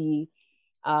probably be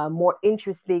more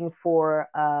interesting for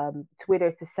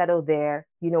Twitter to settle there,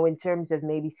 in terms of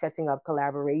maybe setting up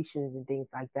collaborations and things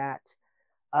like that.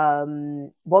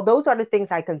 Well, those are the things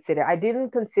I consider. I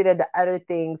didn't consider the other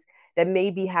things that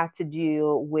maybe have to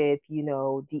do with,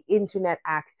 the internet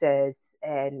access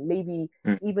and maybe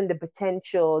Mm, even the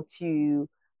potential to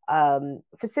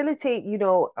facilitate,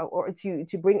 or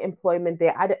to bring employment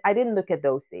there. I didn't look at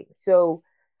those things. So,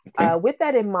 okay. with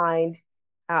that in mind,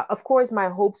 of course, my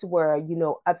hopes were,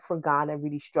 up for Ghana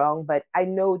really strong. But I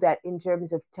know that in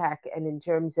terms of tech and in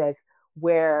terms of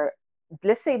where,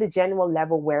 let's say, the general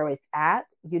level where it's at,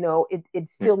 it Yeah.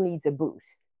 still needs a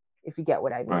boost, if you get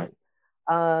what I Right. mean.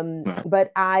 Right.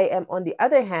 But I am, on the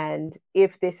other hand,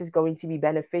 if this is going to be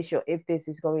beneficial, if this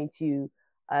is going to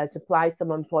supply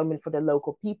some employment for the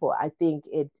local people, I think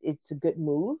it's a good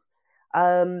move.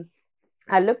 Um,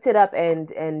 I looked it up,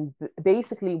 and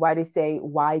basically why they say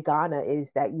why Ghana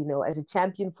is that, as a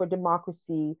champion for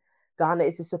democracy, Ghana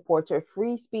is a supporter of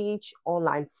free speech,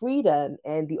 online freedom,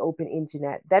 and the open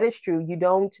internet. That is true. You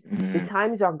don't. The Mm,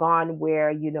 times are gone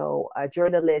where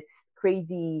journalists,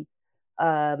 crazy,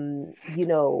 you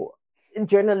know,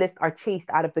 journalists are chased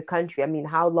out of the country. I mean,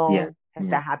 how yeah, long has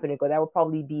yeah, that happened ago? That would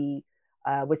probably be,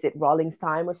 was it Rawlings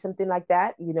time or something like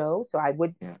that? So I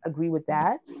would yeah. agree with Mm,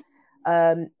 that.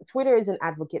 Twitter is an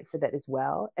advocate for that as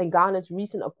well. And Ghana's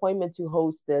recent appointment to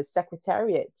host the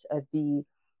Secretariat of the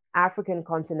African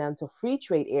Continental Free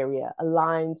Trade Area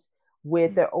aligns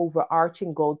with mm, their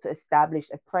overarching goal to establish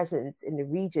a presence in the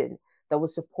region that will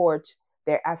support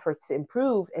their efforts to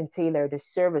improve and tailor the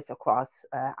service across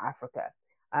Africa.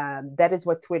 That is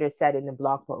what Twitter said in the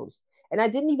blog post. And I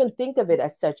didn't even think of it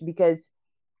as such because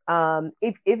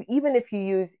if even if you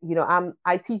use,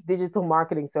 I teach digital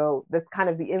marketing, so that's kind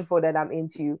of the info that I'm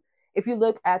into. If you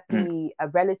look at mm, the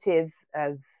relative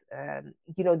of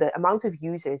the amount of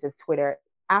users of Twitter,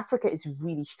 Africa is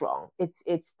really strong.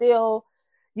 It's still,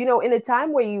 in a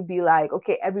time where you'd be like,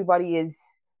 okay, everybody is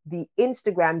the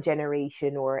Instagram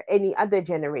generation or any other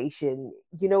generation.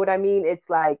 You know what I mean? It's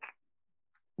like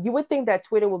you would think that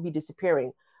Twitter will be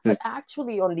disappearing, but just-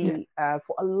 actually, on yeah. the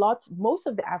for a lot, most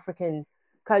of the African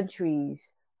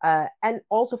countries, and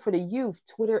also for the youth,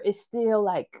 Twitter is still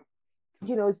like,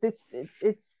 it's this,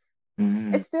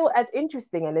 Mm, it's still as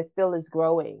interesting and it still is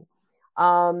growing.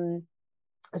 Um,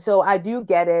 so I do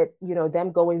get it,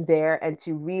 them going there and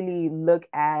to really look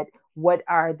at what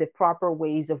are the proper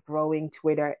ways of growing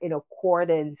Twitter in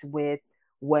accordance with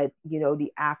what,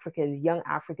 the young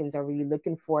Africans are really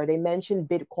looking for. They mentioned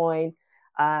Bitcoin.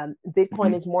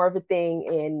 Bitcoin mhm, is more of a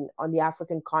thing on the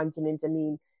African continent. I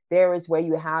mean, there is where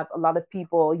you have a lot of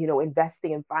people,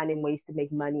 investing and finding ways to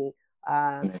make money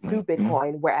through yeah.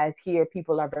 Bitcoin, whereas here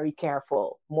people are very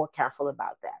careful, more careful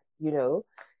about that.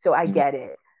 So I Mm, get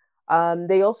it.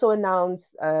 They also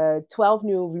announced 12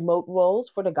 new remote roles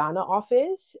for the Ghana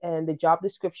office, and the job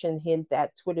description hint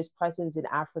that Twitter's presence in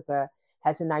Africa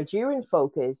has a Nigerian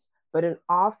focus, but an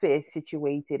office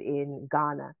situated in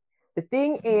Ghana. The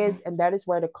thing is, mm, and that is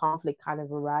where the conflict kind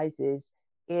of arises,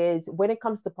 is when it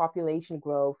comes to population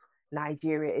growth,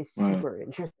 Nigeria is mm, super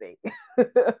interesting.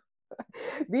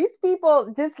 These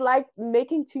people just like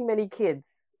making too many kids.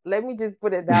 Let me just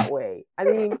put it that way. I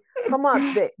mean, come on,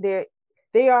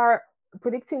 they are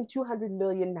predicting 200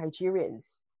 million Nigerians.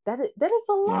 That is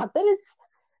a yeah. lot. That is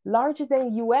larger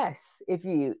than US, if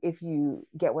you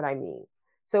get what I mean.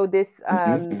 So this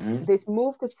Mhm, mhm. this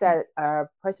move could set a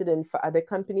precedent for other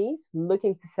companies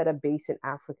looking to set up base in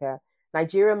Africa.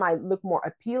 Nigeria might look more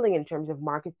appealing in terms of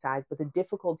market size, but the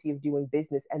difficulty of doing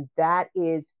business, and that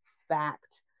is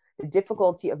fact. The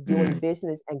difficulty of doing Mm,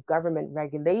 business and government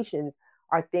regulations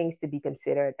are things to be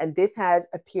considered. And this has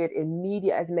appeared in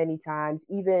media as many times,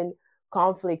 even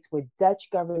conflicts with Dutch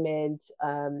government.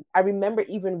 I remember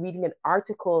even reading an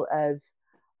article of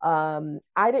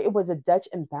either it was a Dutch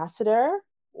ambassador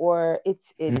or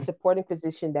its mhm. supporting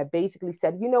position that basically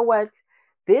said, you know what,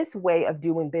 this way of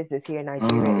doing business here in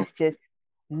Nigeria Oh, is just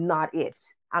not it.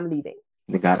 I'm leaving.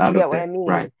 they got You out of get what I there.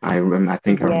 Right. mean? I remember. I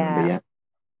think I remember. Yeah. Yeah.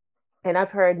 And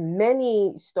I've heard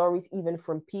many stories, even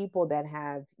from people that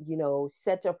have,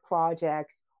 set up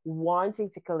projects wanting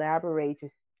to collaborate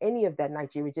with any of that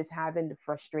Nigeria, just having the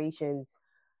frustrations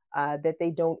that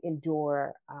they don't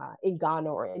endure in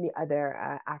Ghana or any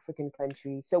other African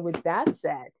country. So, with that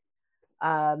said,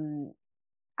 um,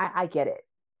 I get it.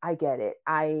 I get it.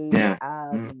 Yeah.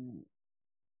 Mm.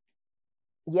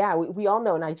 Yeah, we all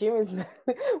know Nigerians,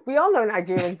 we all know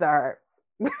Nigerians are,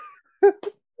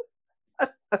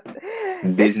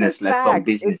 it's Business. just Let's talk fact.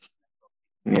 business.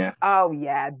 Yeah. Oh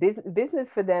yeah, business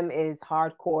for them is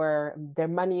hardcore. Their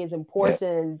money is Yeah.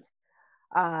 important.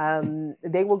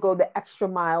 They will go the extra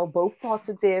mile, both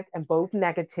positive and both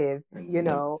negative. And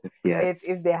negative. If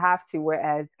Yes. they have to.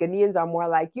 Whereas Ghanaians are more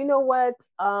like, you know what?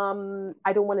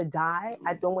 I don't want to die.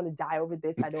 I don't want to die over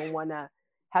this. I don't want to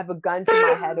have a gun to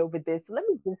my head over this. So let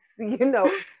me just,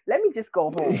 let me just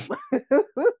go home.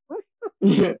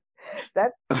 Yeah.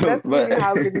 That's But really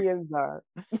how Ghanaians are.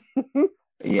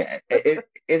 yeah,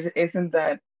 isn't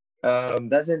that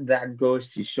doesn't that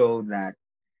goes to show that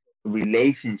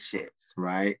relationships,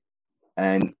 right?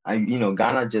 And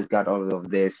Ghana just got all of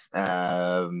this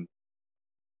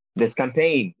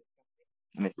campaign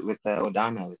with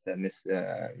Odana, with Miss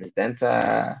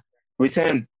Denta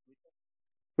return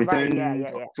Right? Yeah. return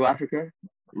Yeah. Yeah. to Africa,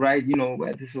 right?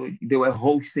 Where they were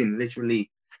hosting literally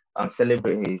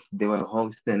celebrities. They were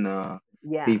hosting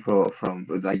Yeah. people from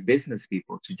like business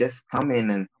people to just come in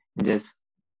and just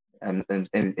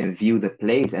and view the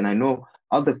place. And I know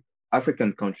other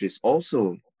African countries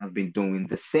also have been doing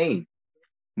the same.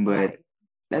 But Right.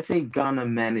 let's say Ghana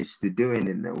managed to do it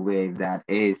in a way that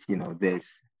is,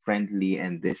 this friendly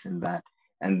and this and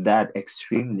that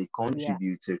extremely Yeah.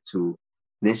 contributed to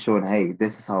this showed, hey,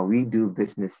 this is how we do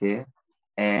business here.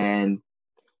 And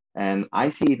I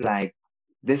see it like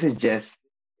this is just,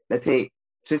 let's say,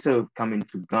 Twitter coming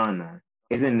to Ghana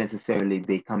isn't necessarily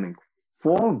they coming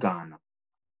for Ghana,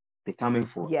 they're coming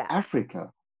for Yeah.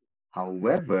 Africa.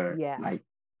 However, Yeah. like,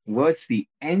 what's the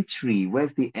entry?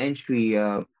 Where's the entry?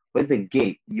 Where's the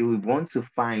gate? You want to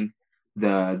find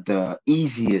the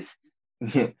easiest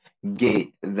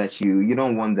gate that you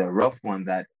don't want the rough one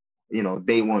that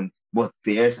they want what's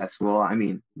theirs as well. I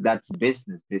mean, that's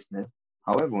business.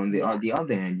 However, on Yeah. the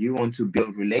other hand, you want to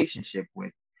build relationship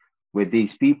with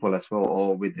these people as well,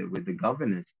 or with the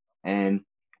governors. And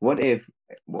what if,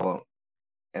 well,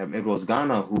 it was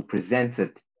Ghana who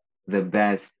presented the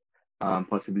best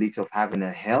possibility of having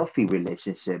a healthy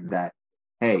relationship that,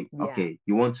 hey, Yeah. okay,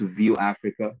 you want to view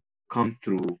Africa, come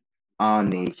through our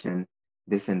nation,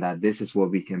 this and that. This is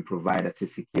what we can provide as a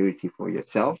security for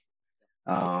yourself.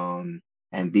 Um,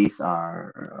 and these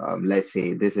are, let's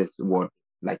say, this is what,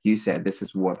 like you said, this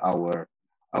is what our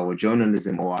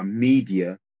journalism or our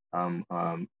media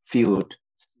field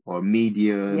or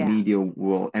Yeah. media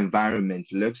world environment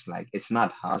looks like. It's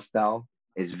not hostile.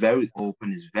 It's very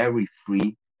open. It's very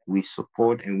free. We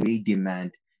support and we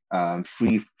demand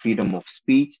freedom of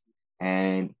speech.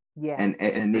 And Yeah.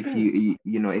 and if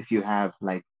if you have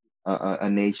like a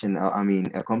nation, I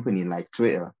mean a company like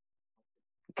Twitter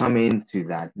come into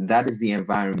that. That is the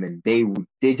environment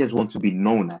they just want to be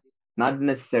known as, not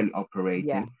necessarily Yeah.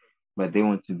 operating, but they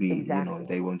want to be, Exactly.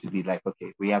 they want to be like,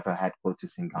 okay, we have a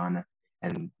headquarters in Ghana,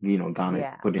 and Ghana is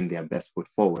Yeah. putting their best foot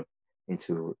forward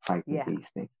into fighting Yeah. these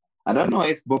things. I don't know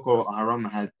if Boko Haram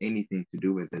has anything to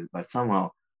do with this, but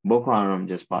somehow Boko Haram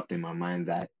just popped in my mind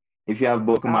that if you have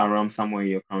Boko Oh. Haram somewhere in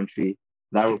your country,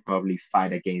 that will probably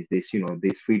fight against this,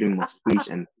 this freedom of speech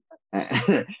and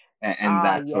and Oh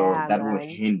that, so yeah, that will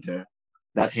man.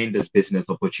 that hinders business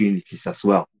opportunities as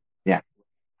well. Yeah.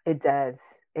 It does.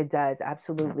 It does.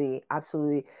 Absolutely.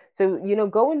 Absolutely. So,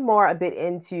 going more a bit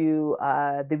into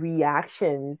the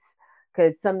reactions,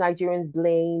 because some Nigerians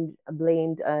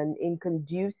blamed an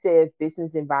inconducive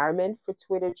business environment for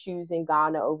Twitter choosing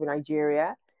Ghana over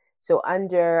Nigeria. So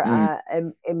under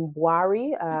Mm,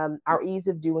 Mbwari, our ease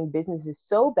of doing business is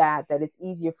so bad that it's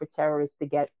easier for terrorists to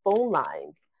get phone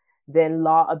lines than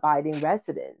law-abiding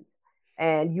residents,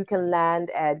 and you can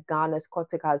land at Ghana's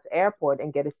Kotokas airport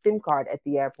and get a SIM card at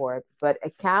the airport, but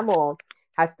a camel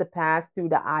has to pass through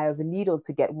the eye of a needle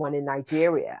to get one in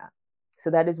Nigeria. So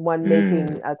that is one mm,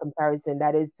 making a comparison.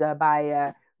 That is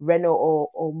by Reno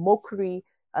Omokri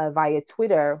via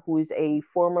Twitter, who is a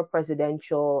former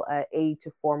presidential aide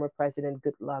to former President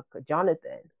Goodluck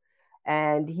Jonathan.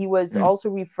 And he was mm, also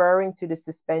referring to the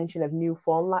suspension of new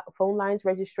phone lines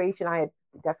registration. I had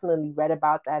definitely read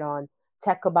about that on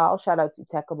Techabal. Shout out to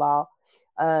Techabal.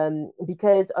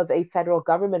 Because of a federal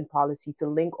government policy to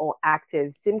link all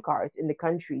active SIM cards in the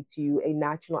country to a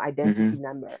national identity mm-hmm,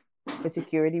 number for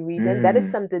security reasons. That is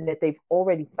mm, something that they've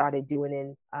already started doing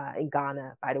in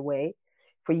Ghana, by the way,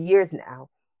 for years now.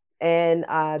 And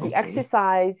the okay.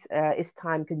 exercise is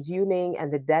time consuming,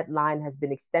 and the deadline has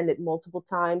been extended multiple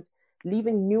times,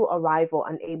 leaving new arrival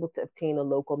unable to obtain a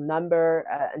local number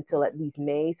until at least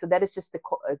May. So that is just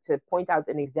to point out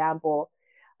an example.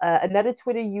 Another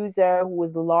Twitter user who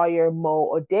was the lawyer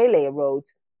Mo Odele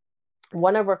wrote,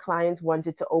 one of our clients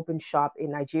wanted to open shop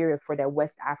in Nigeria for their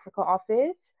West Africa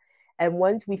office. And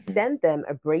once we Mm-hmm, sent them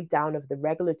a breakdown of the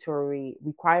regulatory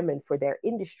requirement for their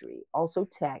industry, also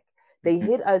tech, they mm-hmm.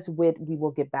 hit us with, we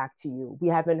will get back to you. We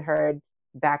haven't heard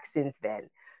back since then.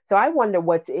 So I wonder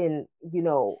what's in,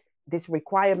 this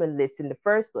requirement list in the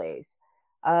first place.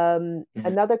 Mm-hmm.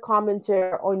 Another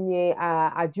commenter, Onye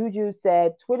Ajuju,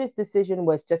 said Twitter's decision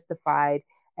was justified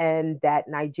and that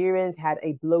Nigerians had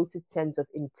a bloated sense of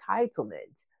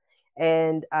entitlement.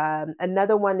 And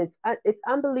another one is it's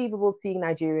unbelievable seeing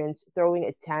Nigerians throwing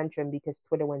a tantrum because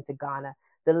Twitter went to Ghana.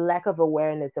 The lack of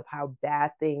awareness of how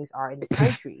bad things are in the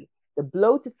country, the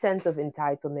bloated sense of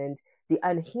entitlement, the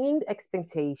unhinged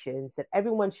expectations that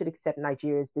everyone should accept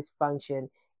Nigeria's dysfunction.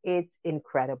 It's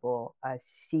incredible,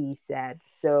 she said.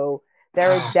 So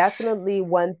there is definitely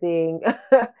one thing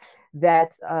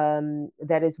that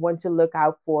is one to look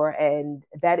out for, and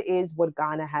that is what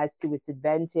Ghana has to its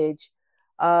advantage.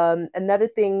 Another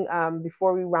thing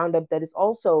before we round up that is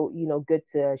also good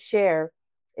to share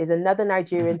is another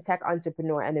Mm-hmm, Nigerian tech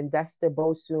entrepreneur and investor,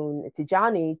 Bosun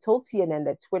Tijani, told CNN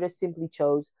that Twitter simply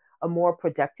chose a more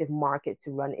productive market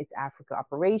to run its Africa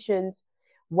operations.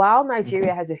 While okay.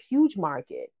 Nigeria has a huge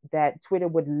market that Twitter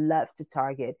would love to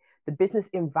target, the business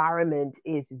environment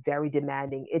is very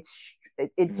demanding.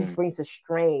 It just Mm-hmm. brings a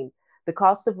strain. The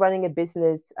cost of running a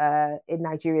business in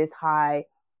Nigeria is high,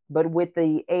 but with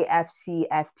the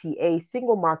AFCFTA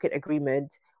single market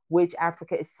agreement, which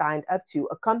Africa is signed up to,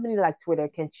 a company like Twitter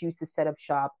can choose to set up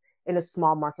shop in a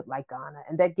small market like Ghana,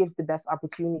 and that gives the best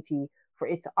opportunity for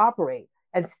it to operate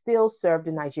and still serve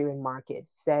the Nigerian market,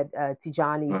 said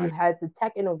Tijani, who Right. heads the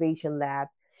Tech Innovation Lab.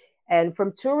 And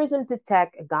from tourism to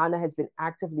tech, Ghana has been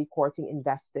actively courting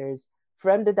investors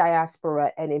from the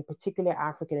diaspora and, in particular,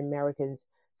 African Americans,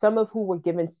 some of who were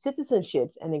given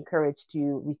citizenships and encouraged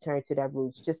to return to their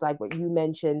roots. Just like what you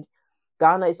mentioned,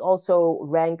 Ghana is also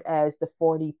ranked as the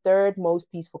 43rd most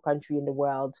peaceful country in the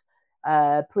world,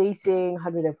 placing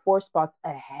 104 spots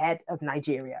ahead of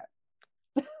Nigeria,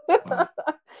 Wow.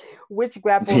 which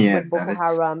grapples Yeah, with that Boko is.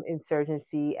 Haram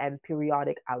insurgency and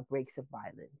periodic outbreaks of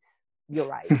violence. You're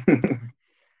right.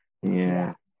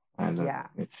 Yeah, Yeah, I know. yeah.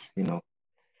 It's,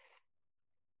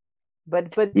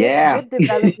 But yeah. good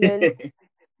development.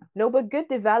 No, but good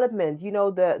development. You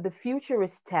know, the future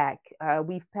is tech.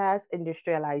 We've passed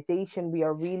industrialization. We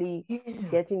are really Yeah.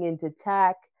 getting into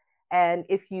tech. And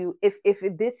if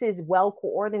this is well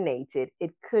coordinated,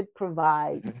 it could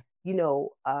provide, Mhm.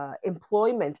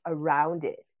 employment around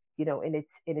it,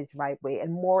 in its right way,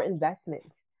 and more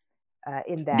investment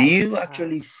in Do that. you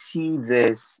actually see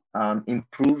this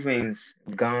improving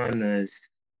Ghana's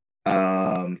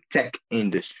tech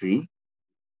industry?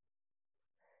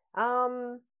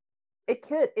 Um, it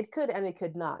could, and it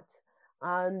could not.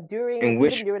 During In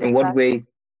even which, during the in what class, way,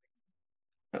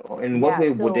 in what yeah. way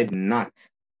would it So not?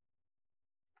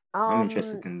 I'm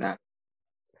um interested in that.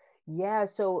 Yeah,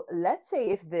 so let's say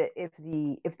if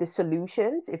the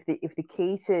solutions, if the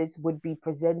cases would be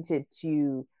presented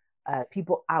to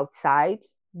people outside,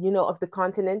 of the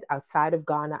continent, outside of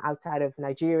Ghana, outside of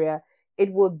Nigeria,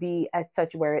 it would be as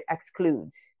such where it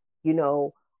excludes, you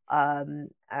know, um,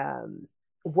 um,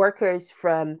 workers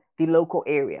from the local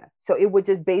area. So it would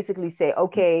just basically say,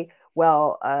 okay,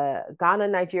 well, Ghana,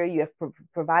 Nigeria, you have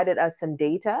provided us some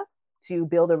data to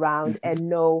build around Mhm. and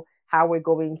know how we're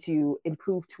going to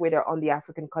improve Twitter on the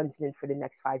African continent for the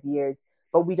next 5 years,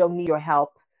 but we don't need your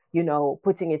help,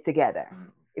 putting it together,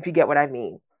 if you get what I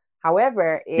mean.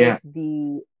 However, Yeah.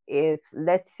 if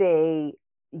let's say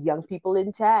young people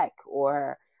in tech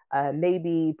or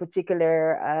maybe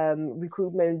particular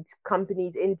recruitment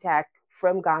companies in tech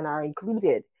from Ghana are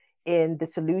included in the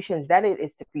solutions that it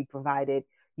is to be provided,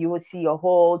 you will see a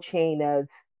whole chain of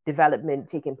development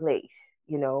taking place,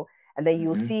 and then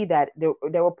you'll Hmm. see that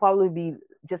there will probably be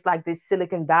just like this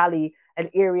Silicon Valley, an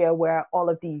area where all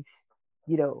of these,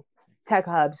 you know, tech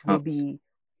hubs will Hubs. be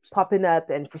popping up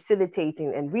and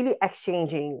facilitating and really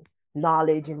exchanging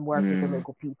knowledge and work with the Mm.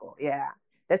 local people. Yeah,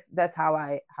 that's how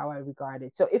I regard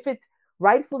it. So if it's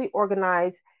rightfully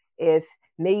organized, if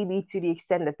maybe to the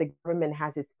extent that the government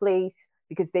has its place,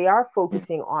 because they are Yeah.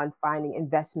 focusing on finding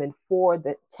investment for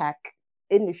the tech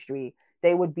industry,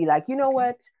 they would be like, you know Okay.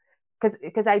 what?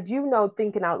 Because I do know,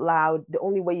 thinking out loud, the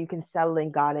only way you can settle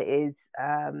in Ghana is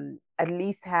at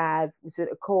least have, is it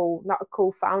a not a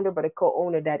co-founder but a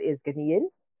co-owner that is Ghanaian.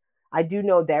 I do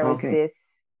know there is Okay.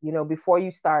 this, before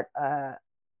you start,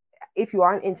 if you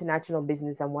are an international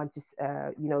business and want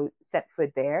to set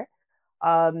foot there,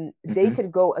 they Hmm.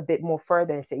 could go a bit more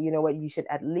further and say, you know what, you should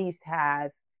at least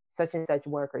have such and such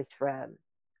workers uh,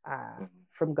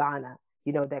 from Ghana,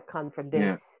 that come from this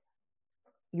Yeah.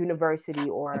 university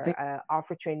I or think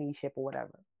offer traineeship or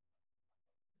whatever.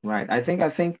 right. I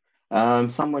think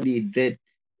somebody did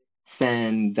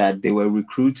send that they were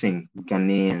recruiting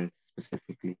Ghanaians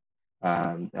specifically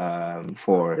The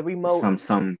for remote,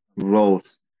 some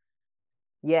roles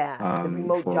yeah, the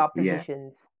remote for job yeah,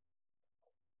 positions.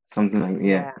 something like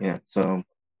yeah, Yeah. yeah. So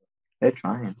they're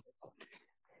trying.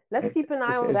 Let's keep an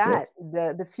eye on It's good. that.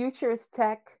 The future is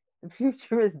tech, the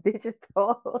future is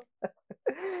digital.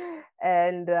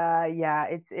 And yeah,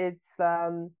 it's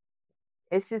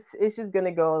just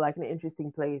gonna go like an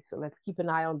interesting place. So let's keep an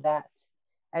eye on that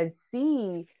and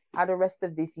see how the rest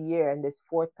of this year and this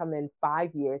forthcoming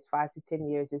 5 years, 5 to 10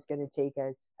 years, is gonna take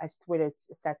us as Twitter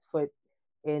sets foot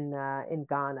in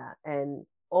Ghana, and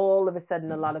all of a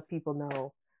sudden a lot of people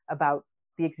know about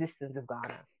the existence of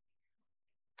Ghana.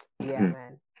 Yeah, Mhm.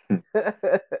 man.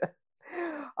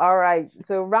 All right.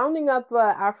 So rounding up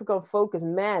African focus,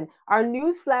 man, our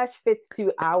news flash fits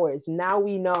 2 hours. Now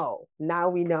we know. Now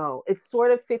we know. It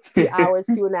sort of fits 2 hours,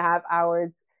 2.5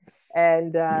 hours.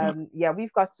 And Yeah. yeah,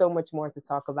 we've got so much more to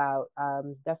talk about.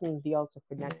 Definitely also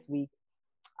for next week.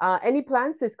 Any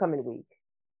plans this coming week?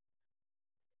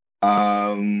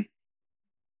 Um,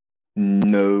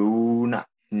 no, not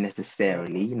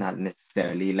necessarily, not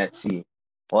necessarily. Let's see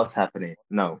what's happening.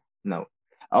 No, no.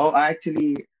 Oh,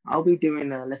 actually, I'll be doing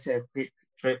let's say a quick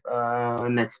trip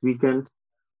next weekend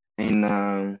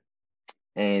in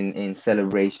in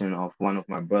celebration of one of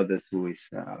my brothers who is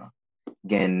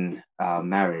getting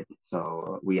married.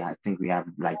 So I think we have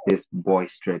like this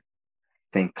boys trip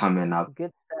thing coming up.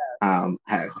 Good.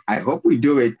 I hope we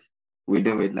do it. We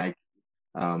do it like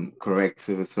correct.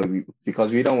 So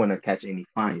because we don't want to catch any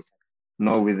fines,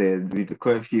 nor with the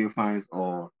curfew fines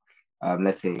or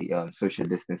let's say social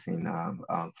distancing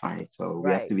fines. So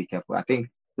we have to Right. be careful. I think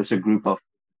there's a group of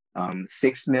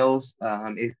 6 meals.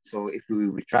 If we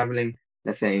were traveling,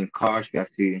 let's say in cars, we have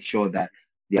to ensure that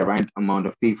the right amount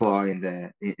of people are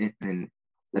in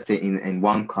let's say in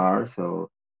one car. So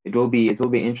it will be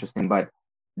interesting, but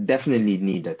definitely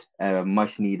needed,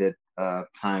 much needed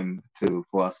time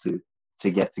for us to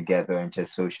get together and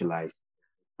just socialize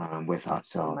with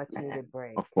ourselves. Much And needed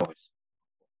break. of course,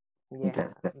 Yeah,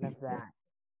 love definitely. that.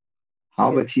 How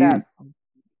Good about you? stuff.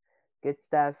 Good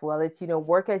stuff. Well, it's,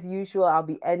 work as usual. I'll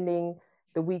be ending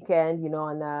the weekend,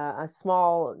 on a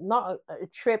small, not a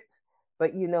trip,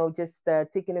 but, just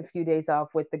taking a few days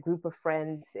off with a group of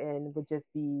friends, and we'll just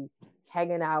be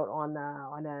hanging out on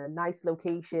a nice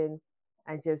location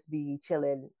and just be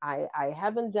chilling. I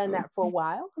haven't done that for a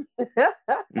while.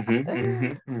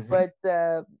 Hmm. But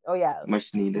oh yeah,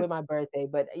 Much needed. with my birthday.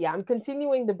 But yeah, I'm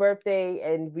continuing the birthday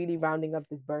and really rounding up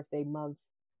this birthday month,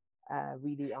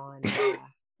 really on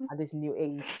this new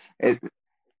age.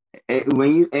 It,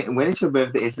 when it's your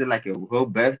birthday, is it like a whole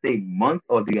birthday month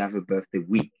or do you have a birthday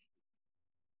week?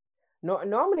 No,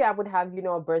 normally I would have,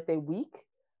 a birthday week.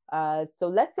 So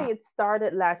let's say Ah, it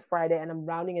started last Friday and I'm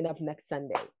rounding it up next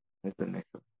Sunday. that's the next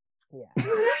Yeah.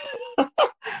 one.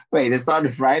 Wait, it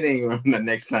started Friday on the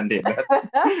next Sunday.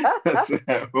 That's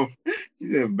she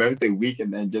said birthday week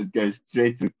and then just goes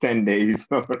straight to 10 days.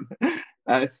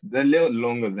 That's a little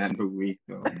longer than a week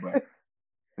though, but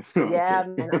Yeah,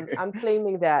 okay. man, I'm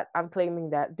claiming that. I'm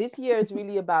claiming that. This year is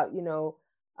really about,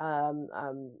 um,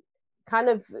 um, kind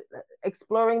of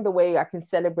exploring the way I can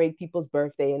celebrate people's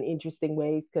birthday in interesting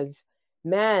ways. Because,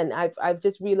 man, I've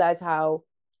just realized how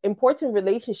important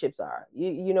relationships are.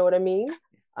 You know what I mean?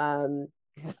 Um,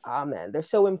 Yes. oh man, they're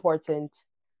so important.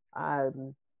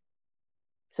 Um,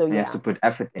 so And you have yeah, to put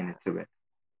effort into it.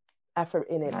 effort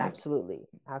in it, Nice. absolutely,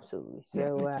 absolutely.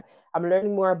 So Definitely. I'm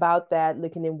learning more about that,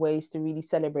 looking in ways to really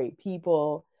celebrate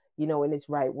people, in its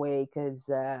right way. Because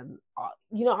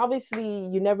obviously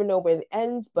you never know where it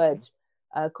ends, but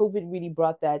COVID really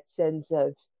brought that sense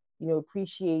of,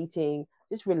 appreciating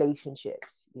just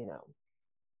relationships.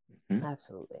 Mhm.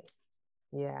 Absolutely.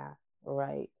 Yeah,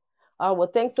 right. Oh, well,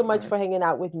 thanks so All much right. for hanging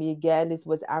out with me again. This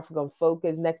was Africa on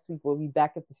Focus. Next week, we'll be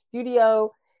back at the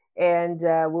studio, and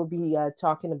we'll be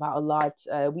talking about a lot.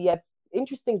 We have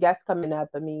interesting guests coming up.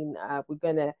 I mean, we're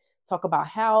going to talk about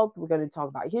health, we're going to talk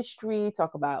about history,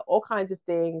 talk about all kinds of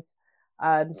things.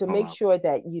 So Oh, make wow. sure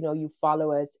that, you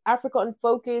follow us. Africa on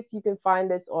Focus, you can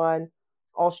find us on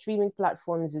all streaming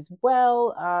platforms as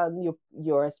well.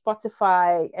 Your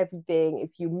Spotify, everything.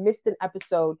 If you missed an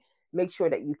episode, make sure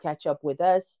that you catch up with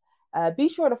us. Be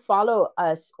sure to follow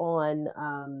us on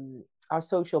our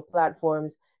social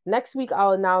platforms. Next week,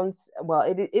 I'll announce. Well,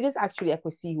 it is actually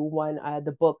Ekwesi who won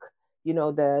the book.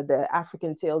 The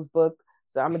African Tales book.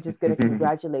 So I'm just gonna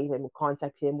congratulate him and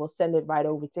contact him. We'll send it right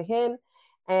over to him,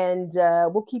 and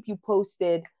we'll keep you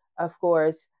posted. Of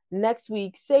course, next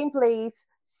week, same place,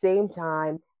 same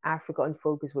time. Africa on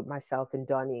Focus with myself and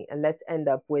Donnie, and let's end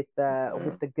up with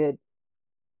the good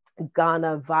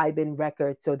Ghana vibing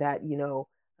record so that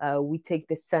we take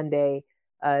this Sunday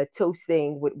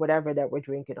toasting with whatever that we're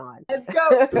drinking on. Let's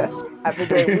go. Have a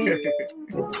great week.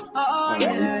 Oh, All right, you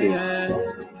yeah, too. yeah.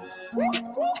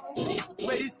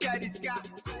 Where this guy?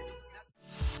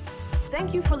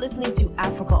 Thank you for listening to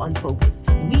Africa on Focus.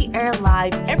 We air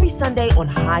live every Sunday on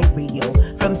High Radio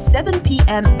from 7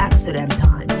 p.m. Amsterdam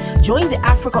time. Join the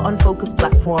Africa on Focus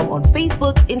platform on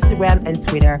Facebook, Instagram, and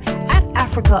Twitter at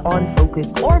Africa on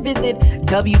Focus, or visit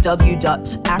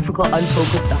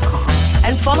www.africaonfocus.com.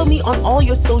 And follow me on all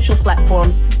your social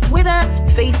platforms, Twitter,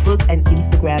 Facebook, and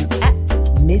Instagram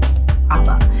at Miss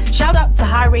Abba. Shout out to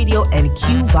High Radio and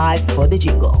Q Vibe for the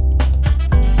jingle.